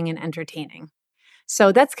engaging and entertaining.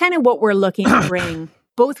 So that's kind of what we're looking to bring,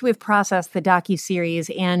 both with Process, the docuseries,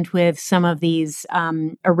 and with some of these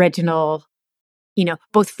original, you know,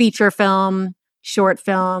 both feature film, short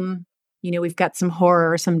film. You know, we've got some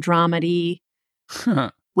horror, some dramedy,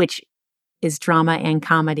 which is drama and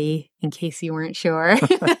comedy, in case you weren't sure.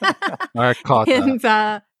 I caught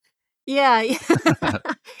that. Yeah.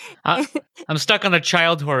 I'm stuck on the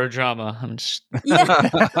child horror drama. I'm just...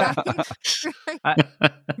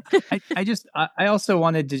 I also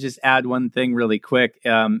wanted to just add one thing really quick.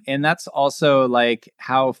 And that's also like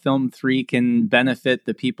how Film 3 can benefit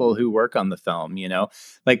the people who work on the film, you know,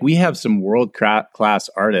 like we have some world class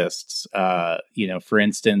artists, you know, for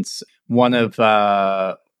instance, one of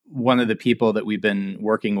the people that we've been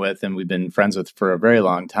working with and we've been friends with for a very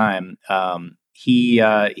long time. He's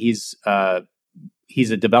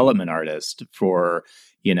a development artist for,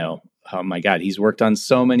 you know, oh my God, he's worked on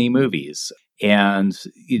so many movies. And,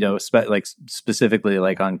 you know, specifically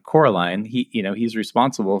like on Coraline, he's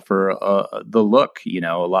responsible for the look, you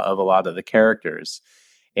know, a lot of the characters.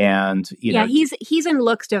 And, you know, he's in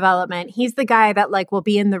looks development. He's the guy that like will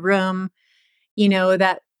be in the room, you know,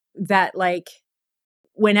 that like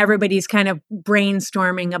when everybody's kind of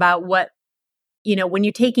brainstorming about what, you know, when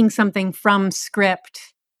you're taking something from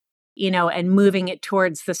script, you know, and moving it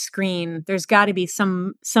towards the screen, there's got to be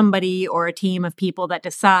somebody or a team of people that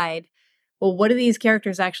decide, well, what do these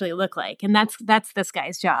characters actually look like? And that's this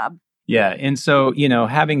guy's job. Yeah. And so, you know,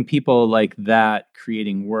 having people like that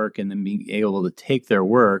creating work and then being able to take their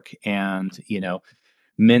work and, you know,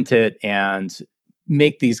 mint it and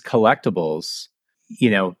make these collectibles, you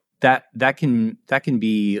know, that can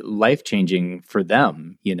be life-changing for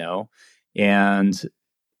them, you know. And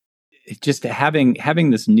just having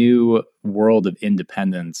this new world of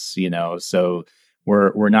independence, you know, so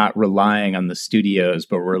we're not relying on the studios,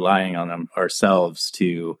 but we're relying on ourselves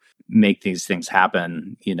to make these things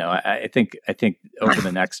happen. You know, I think over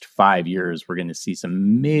the next 5 years, we're going to see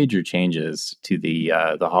some major changes to the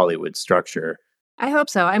Hollywood structure. I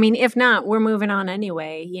hope so. I mean, if not, we're moving on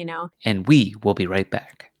anyway, And we will be right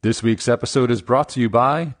back. This week's episode is brought to you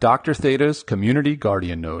by Dr. Theta's Community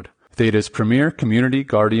Guardian Node. Theta's premier community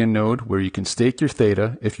guardian node where you can stake your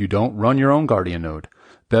Theta if you don't run your own guardian node.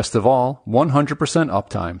 Best of all, 100%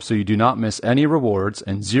 uptime so you do not miss any rewards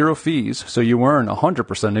and 0 fees so you earn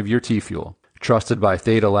 100% of your T-Fuel. Trusted by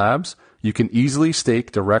Theta Labs, you can easily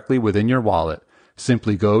stake directly within your wallet.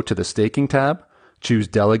 Simply go to the staking tab, choose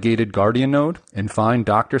Delegated Guardian Node, and find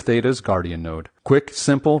Dr. Theta's Guardian Node. Quick,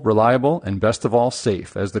 simple, reliable, and best of all,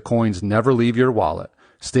 safe, as the coins never leave your wallet.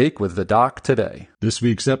 Stake with the Doc today. This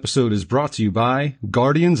week's episode is brought to you by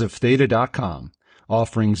GuardiansOfTheta.com,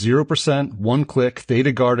 offering 0% one-click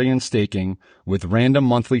Theta Guardian staking with random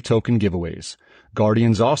monthly token giveaways.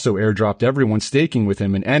 Guardians also airdropped everyone staking with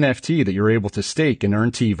him an NFT that you're able to stake and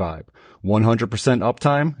earn T-Vibe. 100%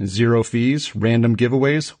 uptime, 0 fees, random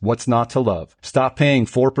giveaways, what's not to love? Stop paying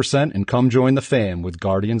 4% and come join the fam with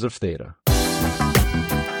Guardians of Theta.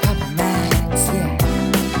 Papa Max, yeah.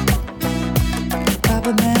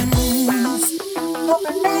 Papa Max.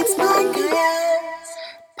 Papa Max Podcast.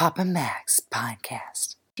 Papa Max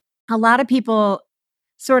Podcast. A lot of people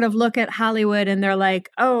sort of look at Hollywood and they're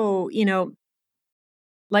like, oh,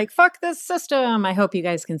 like, fuck this system. I hope you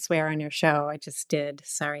guys can swear on your show. I just did.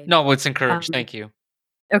 Sorry. No, it's encouraged. Thank you.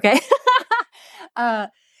 Okay.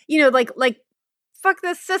 Like, fuck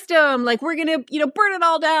this system. Like, we're going to, burn it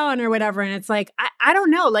all down or whatever. And it's like, I don't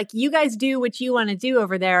know. Like, you guys do what you want to do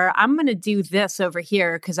over there. I'm going to do this over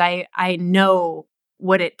here because I know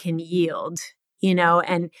what it can yield,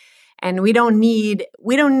 and we don't need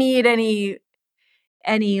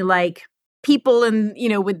any like people in,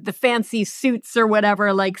 with the fancy suits or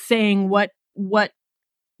whatever, like saying what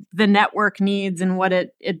the network needs and what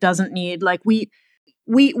it doesn't need. Like we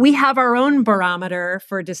have our own barometer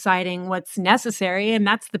for deciding what's necessary, and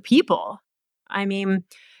that's the people. I mean,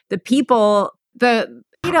 the people, the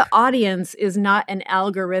Theta audience is not an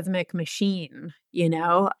algorithmic machine,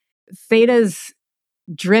 Theta's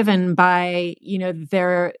driven by,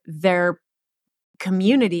 their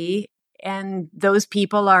community. And those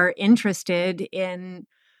people are interested in,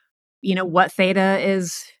 what Theta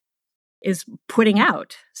is putting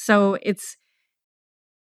out. So it's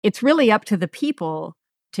really up to the people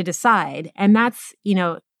to decide. And that's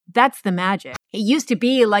the magic. It used to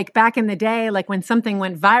be like back in the day, like when something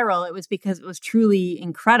went viral, it was because it was truly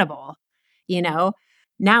incredible. Now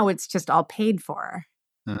it's just all paid for.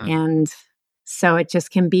 Uh-huh. And so it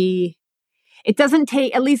just can be. It doesn't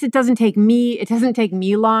take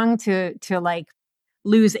me long to like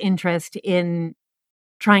lose interest in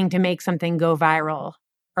trying to make something go viral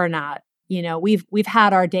or not. We've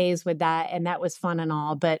had our days with that, and that was fun and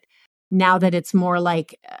all. But now that it's more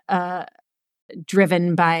like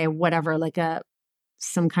driven by whatever, like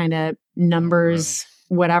some kind of numbers,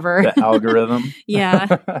 whatever. The algorithm.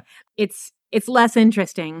 Yeah. It's less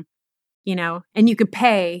interesting, and you could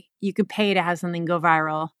pay to have something go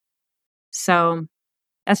viral. So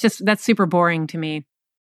that's super boring to me.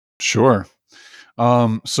 Sure.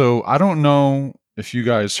 So I don't know if you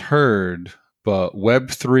guys heard, but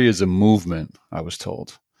Web3 is a movement, I was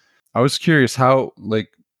told. I was curious how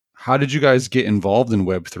did you guys get involved in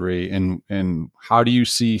Web3 and how do you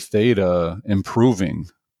see Theta improving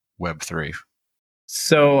Web3?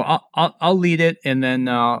 So I'll lead it, and then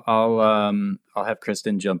I'll have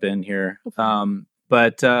Kristen jump in here. Okay.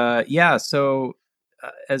 So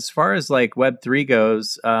as far as like Web3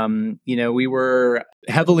 goes, we were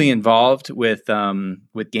heavily involved with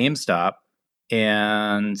GameStop,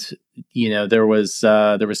 and there was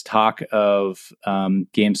talk of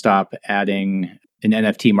GameStop adding an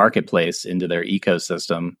NFT marketplace into their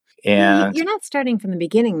ecosystem. And you're not starting from the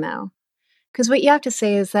beginning though, because what you have to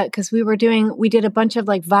say is that because we did a bunch of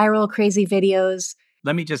like viral crazy videos.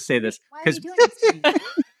 Let me just say this because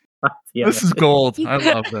this is gold. I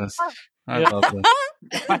love this. I love this.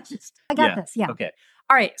 I got this. Yeah. Okay.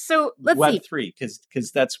 All right. So let's see. Web3,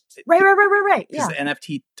 because that's right. Because the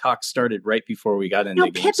NFT talk started right before we got into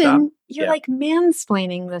GameStop. Pippin, you're like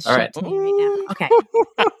mansplaining this shit right. to me right now. Okay.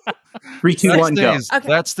 3, 2, 1, go. Okay.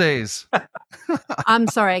 That stays. I'm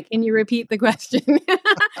sorry. Can you repeat the question?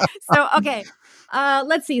 So, okay.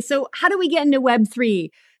 Let's see. So how do we get into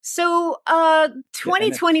Web3? So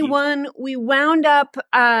 2021, we wound up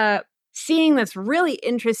seeing this really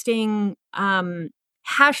interesting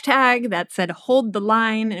hashtag that said hold the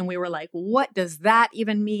line. And we were like, what does that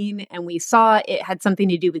even mean? And we saw it had something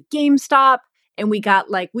to do with GameStop. And we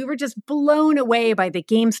were just blown away by the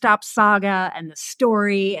GameStop saga and the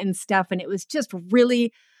story and stuff. And it was just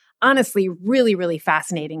really, honestly, really, really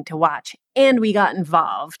fascinating to watch. And we got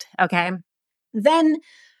involved. Okay. Then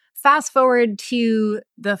fast forward to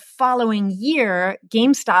the following year,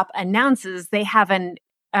 GameStop announces they have an,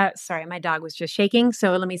 sorry, my dog was just shaking.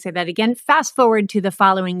 So let me say that again. Fast forward to the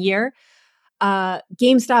following year,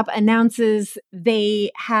 GameStop announces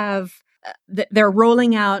they have, they're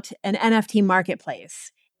rolling out an NFT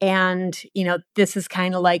marketplace. And, this is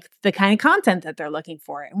kind of like the kind of content that they're looking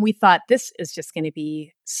for. And we thought this is just going to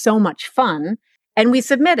be so much fun. And we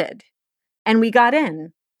submitted and we got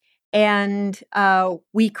in. And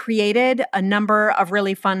we created a number of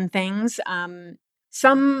really fun things.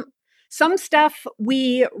 Some stuff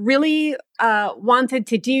we really wanted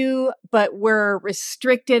to do, but were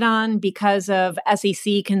restricted on because of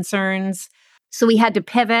SEC concerns. So we had to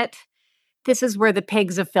pivot. This is where the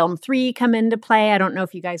Pigs of Film 3 come into play. I don't know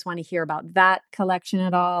if you guys want to hear about that collection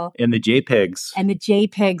at all. And the JPEGs. And the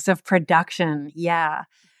JPEGs of production. Yeah.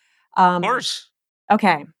 Of course.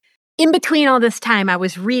 Okay. In between all this time, I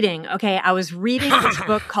was reading this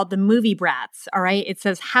book called The Movie Brats. All right. It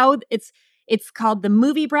says it's called The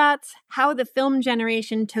Movie Brats, How the Film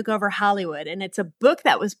Generation Took Over Hollywood. And it's a book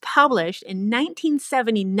that was published in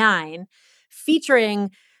 1979 featuring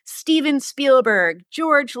Steven Spielberg,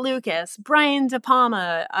 George Lucas, Brian De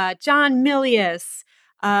Palma, John Milius,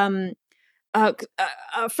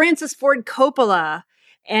 Francis Ford Coppola,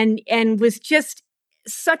 and was just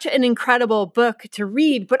such an incredible book to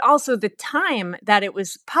read, but also the time that it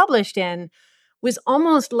was published in was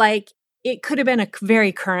almost like it could have been a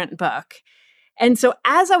very current book. And so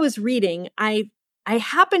as I was reading, I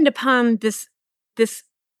happened upon this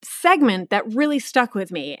segment that really stuck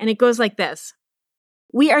with me. And it goes like this.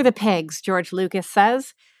 "We are the pigs," George Lucas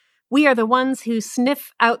says. "We are the ones who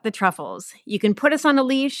sniff out the truffles. You can put us on a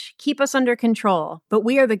leash, keep us under control, but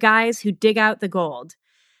we are the guys who dig out the gold.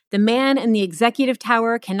 The man in the executive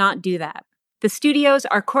tower cannot do that. The studios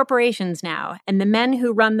are corporations now, and the men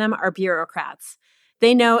who run them are bureaucrats.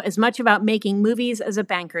 They know as much about making movies as a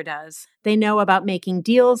banker does. They know about making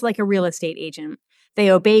deals like a real estate agent.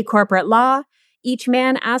 They obey corporate law. Each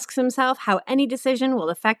man asks himself how any decision will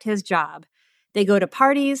affect his job. They go to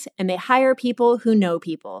parties and they hire people who know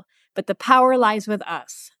people. But the power lies with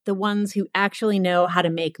us, the ones who actually know how to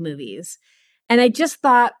make movies." And I just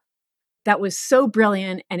thought, that was so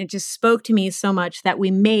brilliant, and it just spoke to me so much that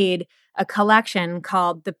we made a collection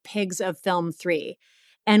called The Pigs of Film 3.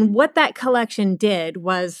 And what that collection did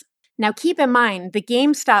was, now keep in mind, the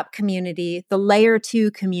GameStop community, the Layer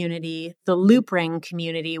 2 community, the Loop Ring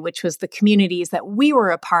community, which was the communities that we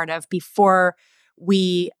were a part of before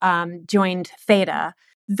we joined Theta,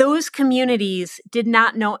 those communities did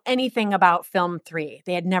not know anything about Film 3.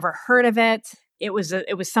 They had never heard of it. It was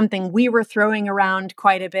something we were throwing around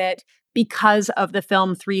quite a bit because of the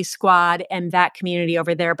Film 3 squad and that community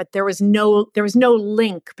over there. But there was no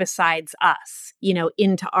link besides us,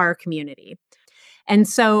 into our community. And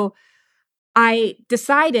so I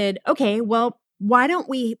decided, okay, well, why don't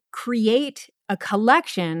we create a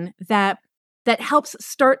collection that helps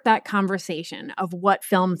start that conversation of what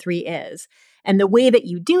Film 3 is? And the way that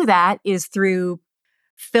you do that is through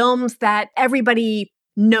films that everybody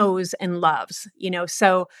knows and loves,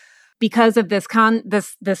 so because of this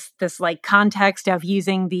like context of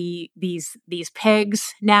using these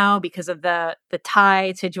pigs now, because of the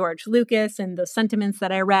tie to George Lucas and the sentiments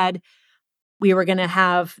that I read, we were going to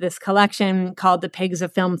have this collection called The Pigs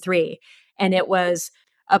of Film 3. And it was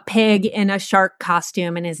a pig in a shark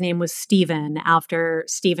costume, and his name was Steven, after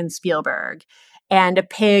Steven Spielberg. And a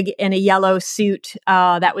pig in a yellow suit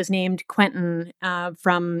that was named Quentin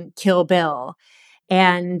from Kill Bill.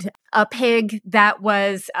 And a pig that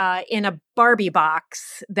was in a Barbie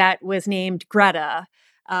box that was named Greta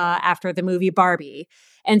after the movie Barbie.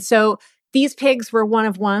 And so these pigs were one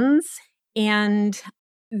of ones, and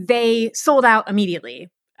they sold out immediately.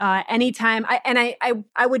 Anytime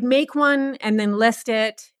I would make one and then list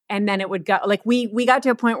it, and then it would go, like, we got to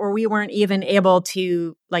a point where we weren't even able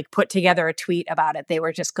to like put together a tweet about it. They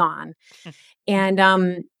were just gone.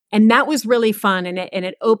 And that was really fun, and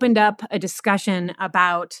it opened up a discussion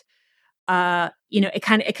about, it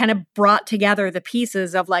kind of brought together the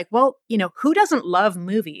pieces of like, well, who doesn't love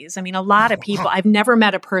movies? I mean, a lot of people. I've never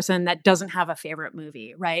met a person that doesn't have a favorite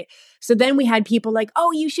movie, right? So then we had people like,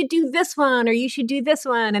 oh, you should do this one, or you should do this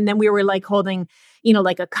one, and then we were like holding,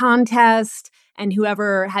 like a contest, and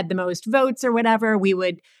whoever had the most votes or whatever, we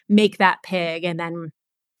would make that pig, and then,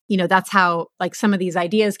 that's how like some of these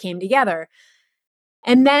ideas came together.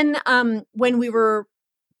 And then when we were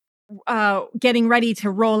getting ready to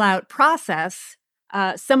roll out Process,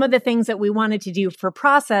 some of the things that we wanted to do for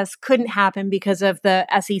Process couldn't happen because of the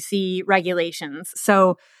SEC regulations.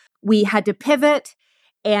 So we had to pivot,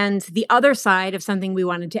 And the other side of something we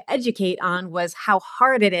wanted to educate on was how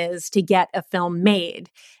hard it is to get a film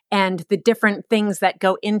made and the different things that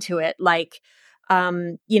go into it. Like,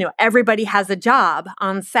 everybody has a job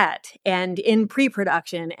on set and in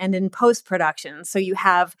pre-production and in post-production. So you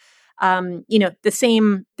have, the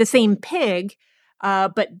same pig,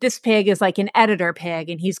 but this pig is like an editor pig,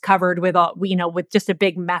 and he's covered with with just a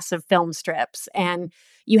big mess of film strips. And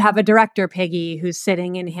you have a director piggy who's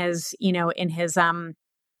sitting in his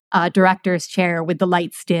director's chair with the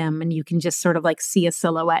lights dim, and you can just sort of like see a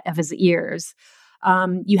silhouette of his ears.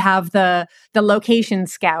 You have the location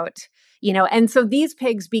scout, and so these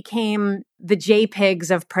pigs became the JPigs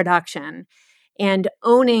of production. And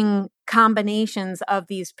owning combinations of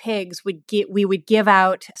these pigs we would give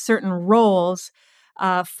out certain roles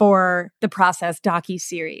for the Process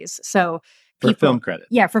docuseries. So for film credits.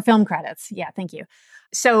 Yeah, for film credits. Yeah, thank you.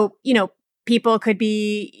 So, people could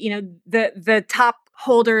be, the top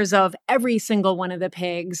holders of every single one of the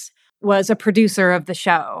pigs was a producer of the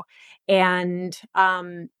show. And,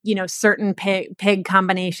 certain pig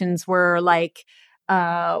combinations were like,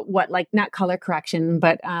 not color correction,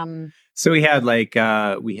 but... So we had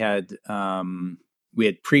we had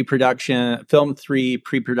pre-production, film 3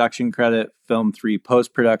 pre-production credit, film 3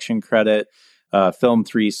 post-production credit, film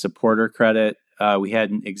 3 supporter credit. We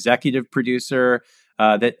had an executive producer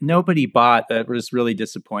that nobody bought. That was really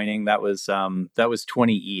disappointing. That was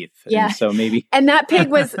 20 ETH. Yeah. And so maybe and that pig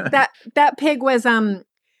was that pig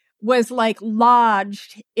was like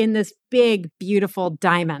lodged in this big, beautiful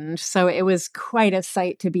diamond. So it was quite a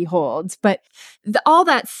sight to behold. But all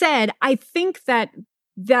that said, I think that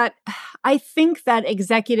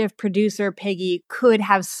executive producer Piggy could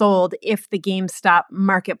have sold if the GameStop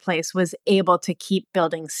marketplace was able to keep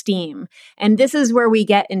building steam. And this is where we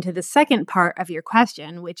get into the second part of your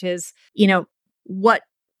question, which is, what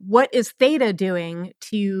is Theta doing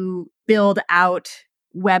to build out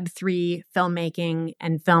Web3 filmmaking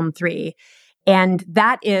and Film 3? And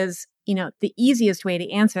that is, the easiest way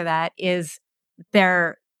to answer that is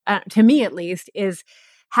to me at least, is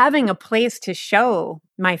having a place to show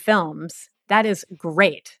my films. That is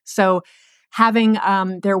great. So having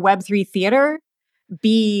their Web3 theater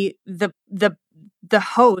be the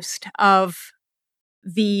host of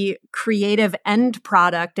the creative end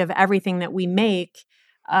product of everything that we make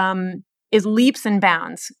is leaps and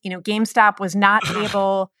bounds. GameStop was not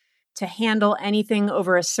able to handle anything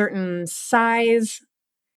over a certain size.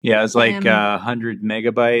 Yeah, it's like 100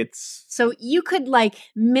 megabytes. So you could like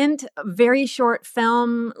mint a very short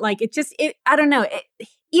film. Like I don't know.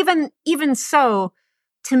 Even so,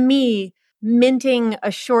 to me, minting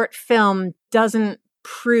a short film doesn't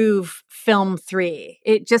prove Film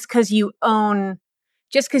 3. Just because you own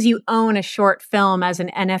a short film as an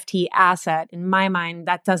NFT asset, in my mind,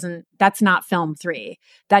 that's not Film 3.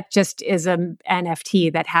 That just is an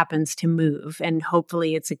NFT that happens to move, and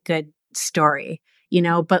hopefully it's a good story,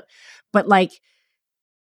 but like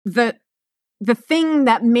the thing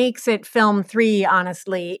that makes it Film 3,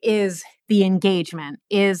 honestly, is the engagement,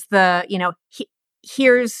 is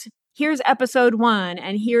here's episode 1,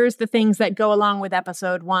 and here's the things that go along with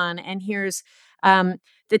episode 1, and here's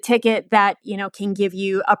the ticket that, can give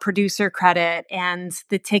you a producer credit, and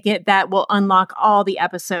the ticket that will unlock all the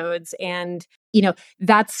episodes. And,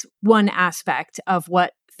 that's one aspect of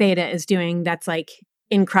what Theta is doing that's like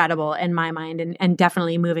incredible in my mind, and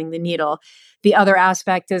definitely moving the needle. The other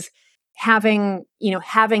aspect is having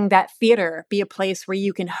that theater be a place where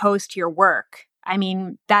you can host your work. I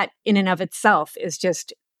mean, that in and of itself is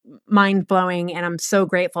just mind-blowing, and I'm so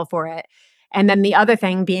grateful for it. And then the other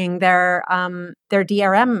thing being their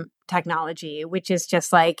DRM technology, which is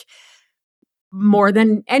just like more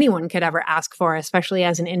than anyone could ever ask for, especially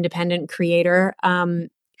as an independent creator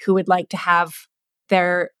who would like to have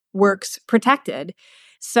their works protected.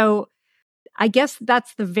 So I guess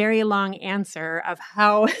that's the very long answer of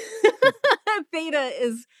how Theta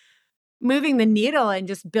is moving the needle and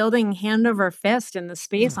just building hand over fist in the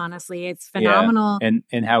space. Honestly, it's phenomenal. Yeah.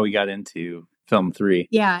 And how we got into Film 3.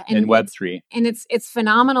 Yeah. And Web 3. And it's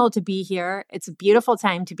phenomenal to be here. It's a beautiful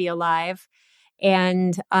time to be alive.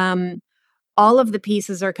 And all of the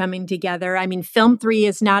pieces are coming together. I mean, Film 3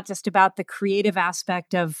 is not just about the creative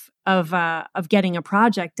aspect of getting a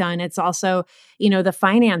project done. It's also, the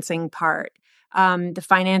financing part. The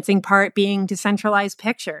financing part being Decentralized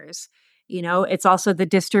Pictures. It's also the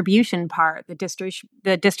distribution part.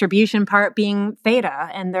 The distribution part being Theta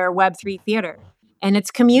and their Web3 theater, and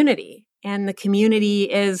it's community. And the community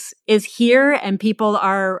is here, and people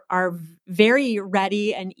are very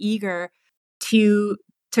ready and eager to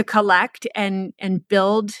collect and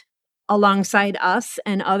build alongside us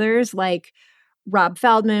and others, like Rob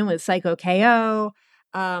Feldman with Psycho KO,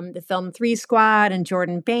 the Film 3 Squad and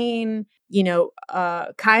Jordan Bain,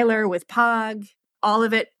 Kyler with Pog, all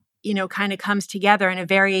of it, kind of comes together in a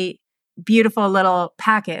very beautiful little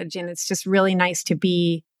package. And it's just really nice to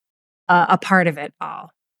be a part of it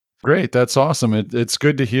all. Great. That's awesome. It's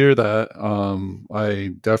good to hear that.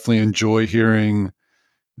 I definitely enjoy hearing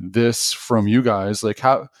this from you guys.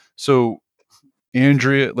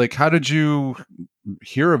 Andrea, how did you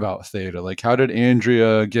hear about Theta? How did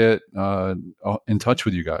Andrea get in touch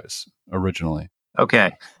with you guys originally?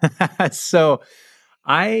 Okay. So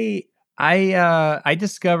I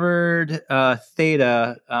discovered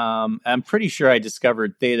Theta. I'm pretty sure I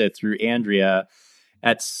discovered Theta through Andrea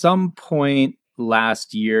at some point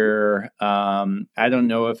last year. I don't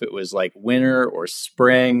know if it was winter or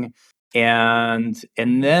spring. And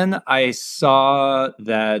then I saw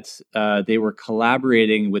that they were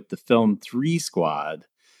collaborating with the Film 3 Squad.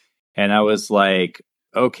 And I was like,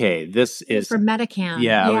 okay, this is for Metacam.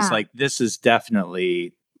 Yeah, I was like, this is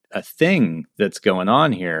definitely a thing that's going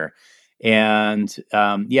on here. And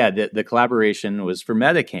the collaboration was for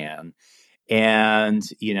Metacam. And,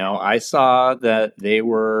 I saw that they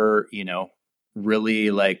were, really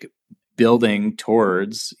building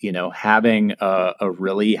towards, having a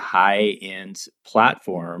really high-end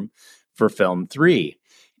platform for Film 3.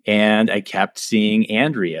 And I kept seeing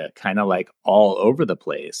Andrea kind of all over the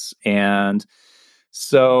place. And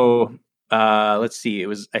so let's see,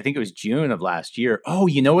 I think it was June of last year. Oh,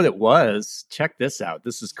 you know what it was? Check this out.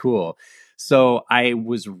 This is cool. So I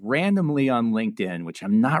was randomly on LinkedIn, which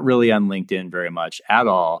I'm not really on LinkedIn very much at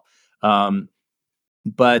all.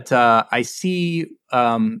 But I see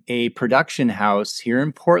a production house here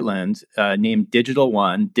in Portland named Digital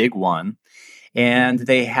One, Dig One. And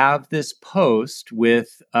they have this post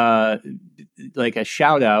with a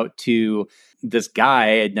shout out to this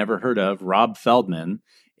guy I'd never heard of, Rob Feldman,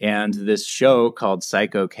 and this show called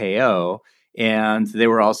Psycho KO. And they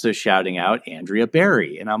were also shouting out Andrea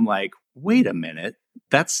Berry. And I'm like, wait a minute.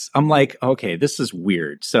 I'm like, okay, this is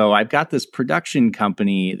weird. So I've got this production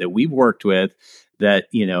company that we've worked with that,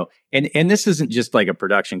 and this isn't just a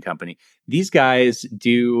production company. These guys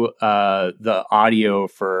do the audio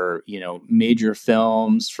for, major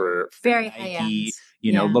films for very Nike.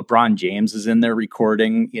 LeBron James is in there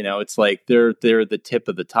recording, it's they're the tip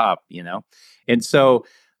of the top, And so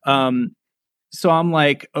I'm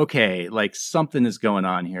like, okay, something is going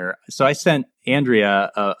on here. So I sent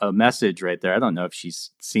Andrea a message right there. I don't know if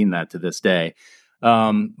she's seen that to this day.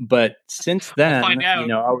 But since then, we'll find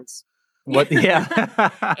out. I was what? Yeah,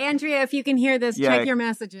 Andrea, if you can hear this, check your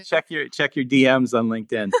messages. Check your DMs on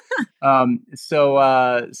LinkedIn.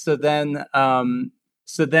 So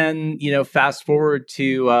then, fast forward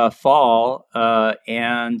to fall,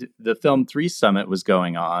 and the Film 3 Summit was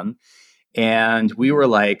going on. And we were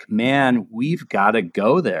like, man, we've got to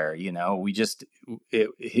go there.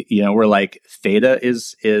 We're like, Theta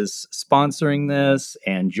is sponsoring this,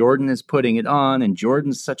 and Jordan is putting it on, and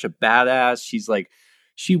Jordan's such a badass. She's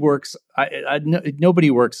she works.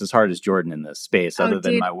 Nobody works as hard as Jordan in this space, other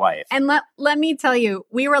than my wife. And let me tell you,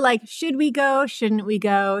 we were like, should we go? Shouldn't we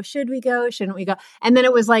go? Should we go? Shouldn't we go? And then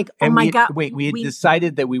it was like, oh my God. Wait, we had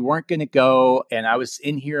decided that we weren't going to go. And I was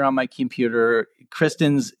in here on my computer.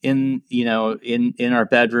 Kristen's in our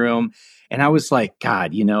bedroom. And I was like,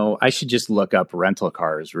 God, I should just look up rental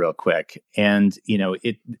cars real quick. And,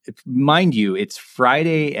 mind you, it's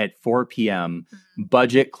Friday at 4 p.m.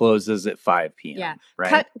 Budget closes at 5 p.m. Yeah.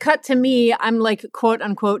 Right. Cut to me. I'm quote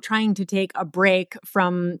unquote, trying to take a break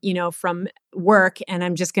from work. And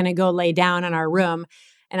I'm just going to go lay down in our room.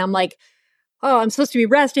 And I'm like, oh, I'm supposed to be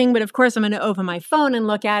resting, but of course I'm going to open my phone and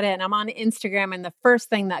look at it. And I'm on Instagram. And the first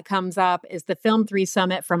thing that comes up is the Film 3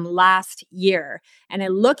 Summit from last year. And I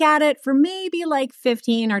look at it for maybe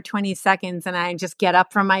 15 or 20 seconds. And I just get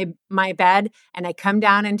up from my bed and I come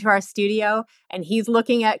down into our studio and he's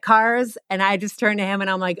looking at cars. And I just turn to him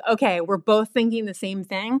and I'm like, okay, we're both thinking the same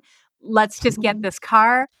thing. Let's just get this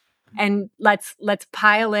car and let's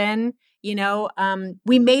pile in. We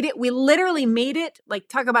made it. We literally made it.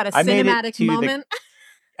 Talk about a cinematic moment.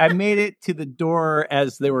 I made it to the door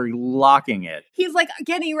as they were locking it. He's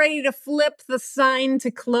getting ready to flip the sign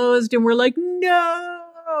to closed, and we're like,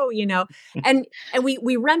 no, And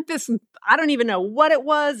we rent this. I don't even know what it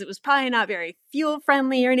was. It was probably not very fuel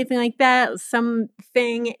friendly or anything like that. It was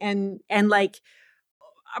something, and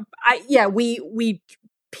we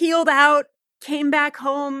peeled out, came back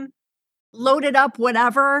home, loaded up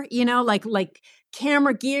whatever, like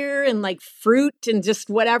camera gear and fruit and just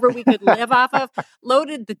whatever we could live off of,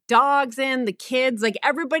 loaded the dogs in, the kids,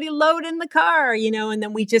 everybody load in the car, and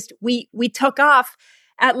then we took off.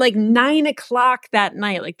 at like 9:00 that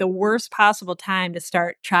night, like the worst possible time to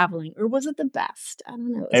start traveling, or was it the best? I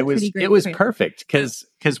don't know. It was pretty great. It was perfect because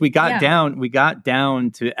we got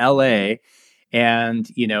down to LA, and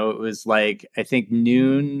it was like I think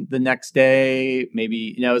noon the next day,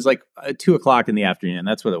 maybe it was like 2:00 in the afternoon.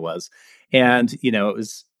 That's what it was, and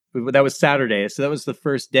that was Saturday, so that was the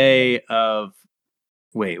first day of.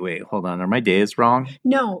 Wait, hold on. Are my days wrong?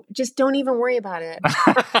 No, just don't even worry about it.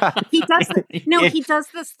 He does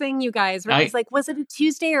this thing, you guys, where he's like, was it a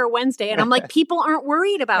Tuesday or a Wednesday? And I'm like, people aren't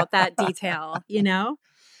worried about that detail,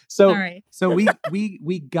 So, Sorry. So we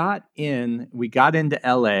got into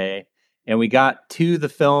LA, and we got to the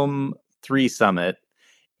Film 3 Summit,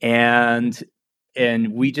 and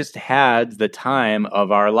we just had the time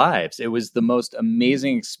of our lives. It was the most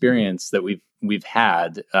amazing experience that we've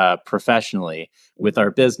had professionally with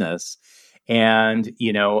our business. And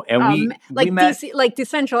we met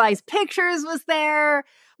Decentralized Pictures was there,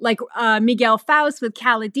 like Miguel Faust with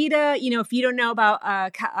Caladita. If you don't know about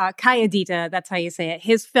Calladita, that's how you say it.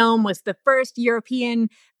 His film was the first European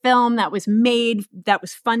film that was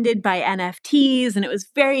funded by NFTs, and it was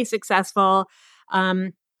very successful.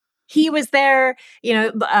 He was there,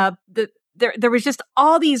 there was just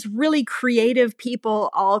all these really creative people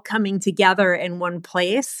all coming together in one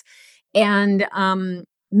place. And,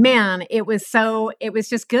 man, it was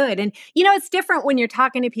just good. And, it's different when you're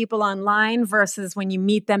talking to people online versus when you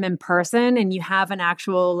meet them in person and you have an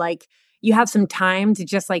actual, you have some time to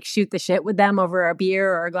just shoot the shit with them over a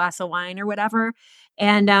beer or a glass of wine or whatever.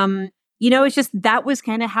 And, it's just, that was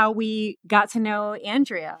kind of how we got to know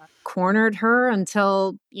Andrea. Cornered her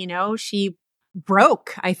until, she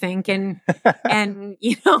broke, I think. And, and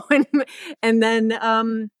then,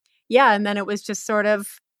 and then it was just sort of,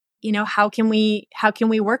 how can we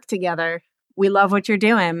work together? We love what you're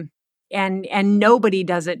doing. And nobody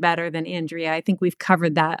does it better than Andrea. I think we've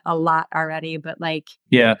covered that a lot already, but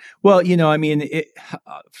yeah. Well,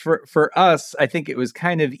 for us, I think it was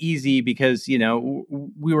kind of easy because,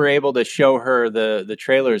 we were able to show her the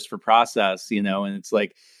trailers for Process, and it's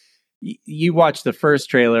like, you watch the first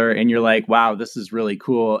trailer and you're like, wow, this is really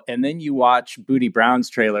cool. And then you watch Booty Brown's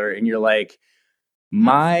trailer and you're like,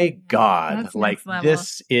 my God,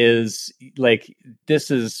 this is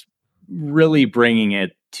really bringing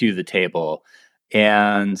it to the table.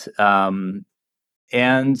 And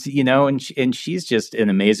she's just an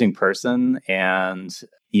amazing person. And,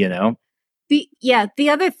 the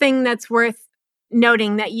other thing that's worth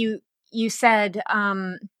noting that you said,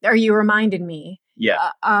 or you reminded me,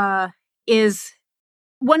 is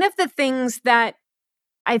one of the things that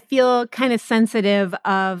I feel kind of sensitive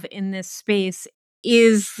of in this space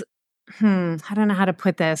is, I don't know how to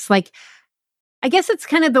put this. I guess it's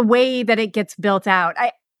kind of the way that it gets built out.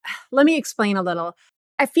 Let me explain a little.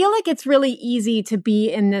 I feel like it's really easy to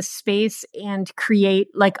be in this space and create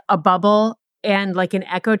a bubble and an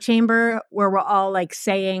echo chamber where we're all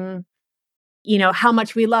saying, how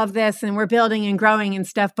much we love this and we're building and growing and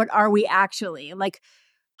stuff. But are we actually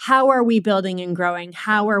how are we building and growing?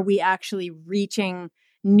 How are we actually reaching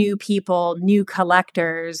new people, new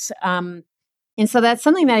collectors? And so that's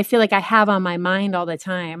something that I feel like I have on my mind all the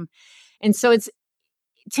time. And so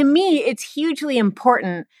to me, it's hugely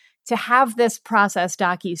important to have this Process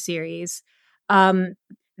docuseries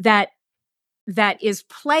that is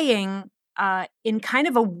playing in kind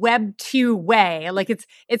of a Web 2 way.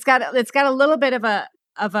 It's got a little bit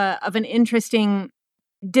of an interesting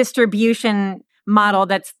distribution model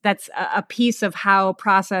that's a piece of how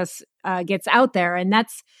Process gets out there, and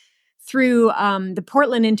that's through the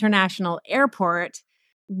Portland International Airport.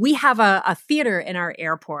 We have a theater in our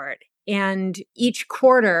airport, and each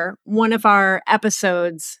quarter, one of our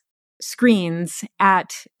episodes screens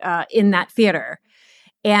in that theater.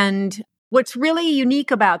 And what's really unique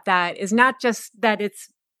about that is not just that it's,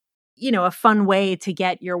 a fun way to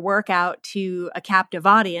get your work out to a captive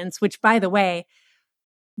audience, which, by the way,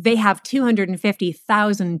 they have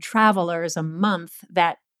 250,000 travelers a month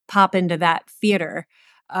that pop into that theater.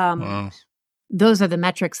 Wow. Those are the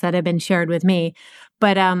metrics that have been shared with me.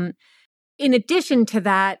 But in addition to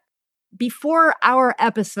that, before our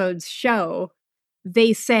episodes show,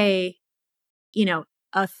 they say,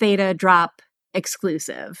 a Theta drop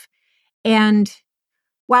exclusive. And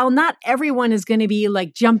while not everyone is going to be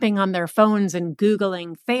jumping on their phones and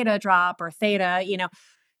Googling Theta drop or Theta,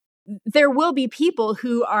 there will be people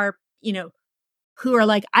who are, who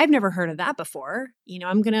are I've never heard of that before.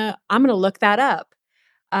 I'm going to look that up.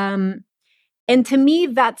 And to me,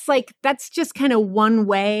 that's just kind of one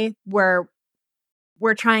way where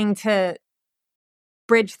we're trying to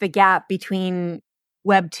bridge the gap between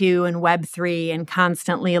Web 2 and Web 3 and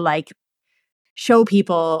constantly show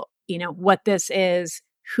people, what this is,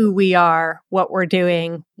 who we are, what we're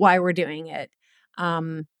doing, why we're doing it.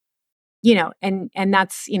 And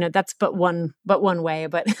that's, that's but one way,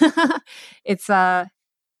 but it's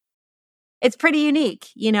pretty unique,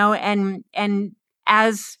 and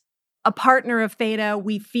as a partner of Theta,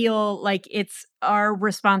 we feel like it's our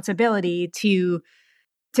responsibility to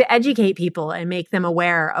educate people and make them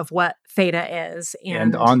aware of what Theta is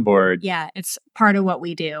and on board. Yeah, it's part of what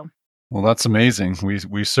we do. Well, that's amazing.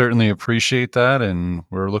 We certainly appreciate that, and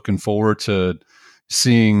we're looking forward to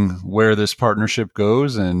seeing where this partnership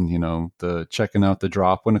goes, and the checking out the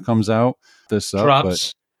drop when it comes out.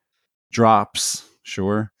 Drops,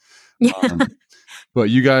 sure. But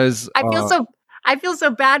you guys, I feel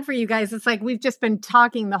so bad for you guys. It's like we've just been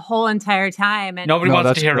talking the whole entire time, and nobody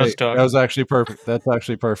wants to hear us talk. That was actually perfect. That's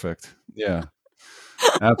actually perfect. Yeah,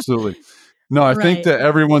 absolutely. No, I think that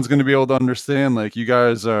everyone's going to be able to understand. Like, you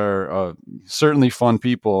guys are certainly fun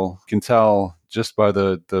people. You can tell just by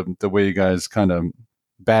the way you guys kind of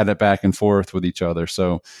bat it back and forth with each other.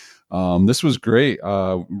 So this was great.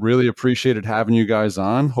 Really appreciated having you guys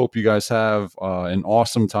on. Hope you guys have an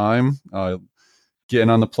awesome time. Getting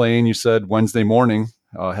on the plane, you said Wednesday morning,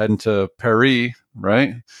 heading to Paris,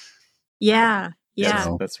 right? Yeah.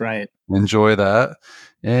 So that's right. Enjoy that.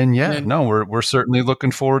 And we're certainly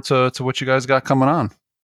looking forward to what you guys got coming on.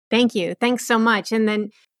 Thank you. Thanks so much. And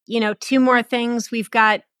then, 2 more things. We've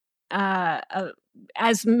got,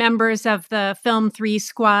 as members of the Film 3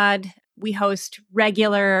 squad, we host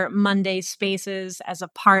regular Monday spaces as a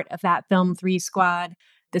part of that Film 3 squad.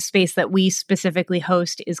 The space that we specifically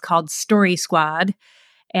host is called Story Squad.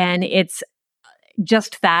 And it's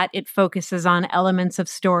just that. It focuses on elements of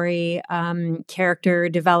story, character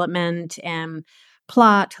development, and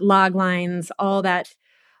plot, log lines, all that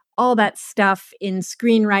stuff in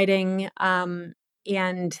screenwriting.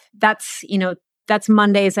 And that's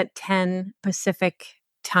Mondays at 10 Pacific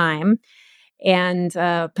time, and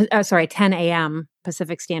 10 a.m.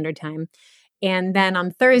 Pacific Standard Time. And then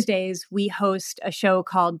on Thursdays, we host a show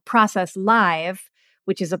called Process Live,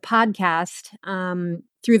 which is a podcast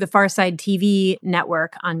through the Farside TV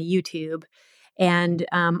network on YouTube. And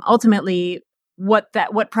ultimately, what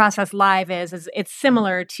Process Live is it's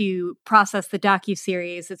similar to Process the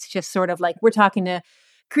docuseries. It's just sort of like we're talking to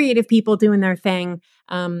creative people doing their thing,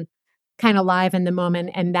 kind of live in the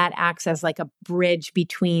moment, and that acts as like a bridge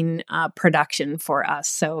between production for us.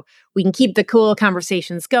 So we can keep the cool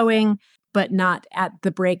conversations going, but not at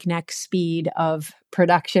the breakneck speed of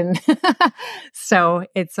production. So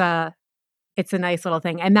it's a nice little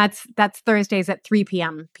thing, and that's Thursdays at 3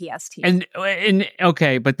 p.m. PST. And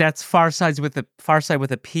okay, but that's Farside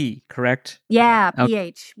with a P, correct? Yeah,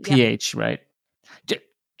 PH. PH, right?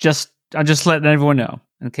 I'm just letting everyone know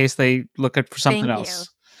in case they look for something else.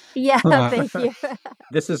 Yeah, thank you.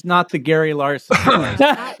 This is not the Gary Larson.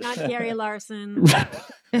 not Gary Larson.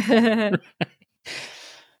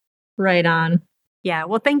 Right on. Yeah.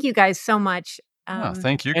 Well, thank you guys so much.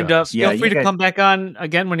 Thank you. And feel free to come back on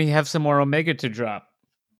again when you have some more Omega to drop,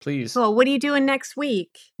 please. Well, what are you doing next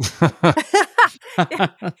week?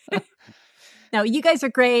 No, you guys are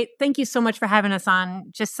great. Thank you so much for having us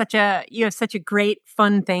on. You have such a great,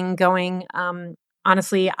 fun thing going.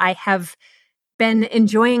 Honestly, I have been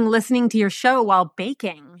enjoying listening to your show while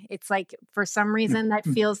baking. It's like, for some reason, that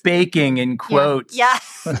feels baking in quotes. Yeah.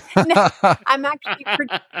 No, I'm actually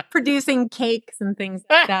producing cakes and things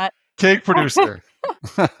like that. Cake producer.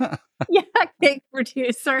 Yeah, cake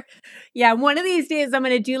producer. Yeah, one of these days I'm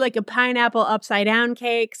going to do like a pineapple upside down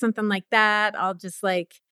cake, something like that. I'll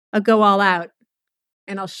go all out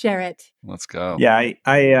and I'll share it. Let's go. Yeah,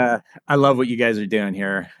 I love what you guys are doing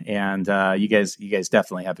here, and you guys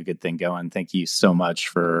definitely have a good thing going. Thank you so much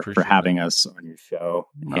for having us on your show,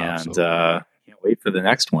 and can't wait for the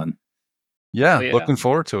next one. Yeah, looking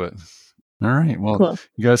forward to it. All right. Well, cool.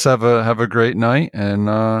 You guys have a great night, and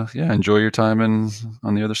enjoy your time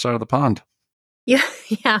on the other side of the pond.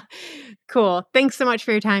 Yeah. Cool. Thanks so much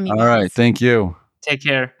for your time. You All guys. right. Thank you. Take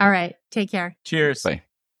care. All right. Take care. Cheers. Bye.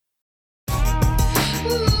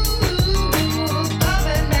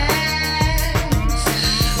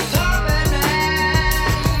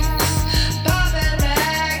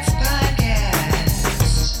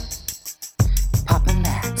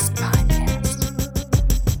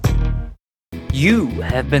 You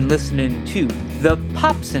have been listening to the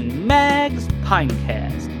Pops and Mags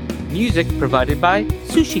Pinecast. Music provided by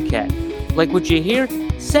Sushi Cat. Like what you hear?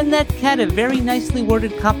 Send that cat a very nicely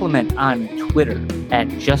worded compliment on Twitter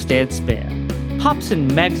 @JustAddSpam. Pops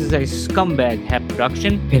and Mags is a Scumbag Hat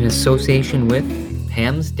production in association with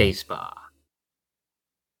Pam's Day Spa.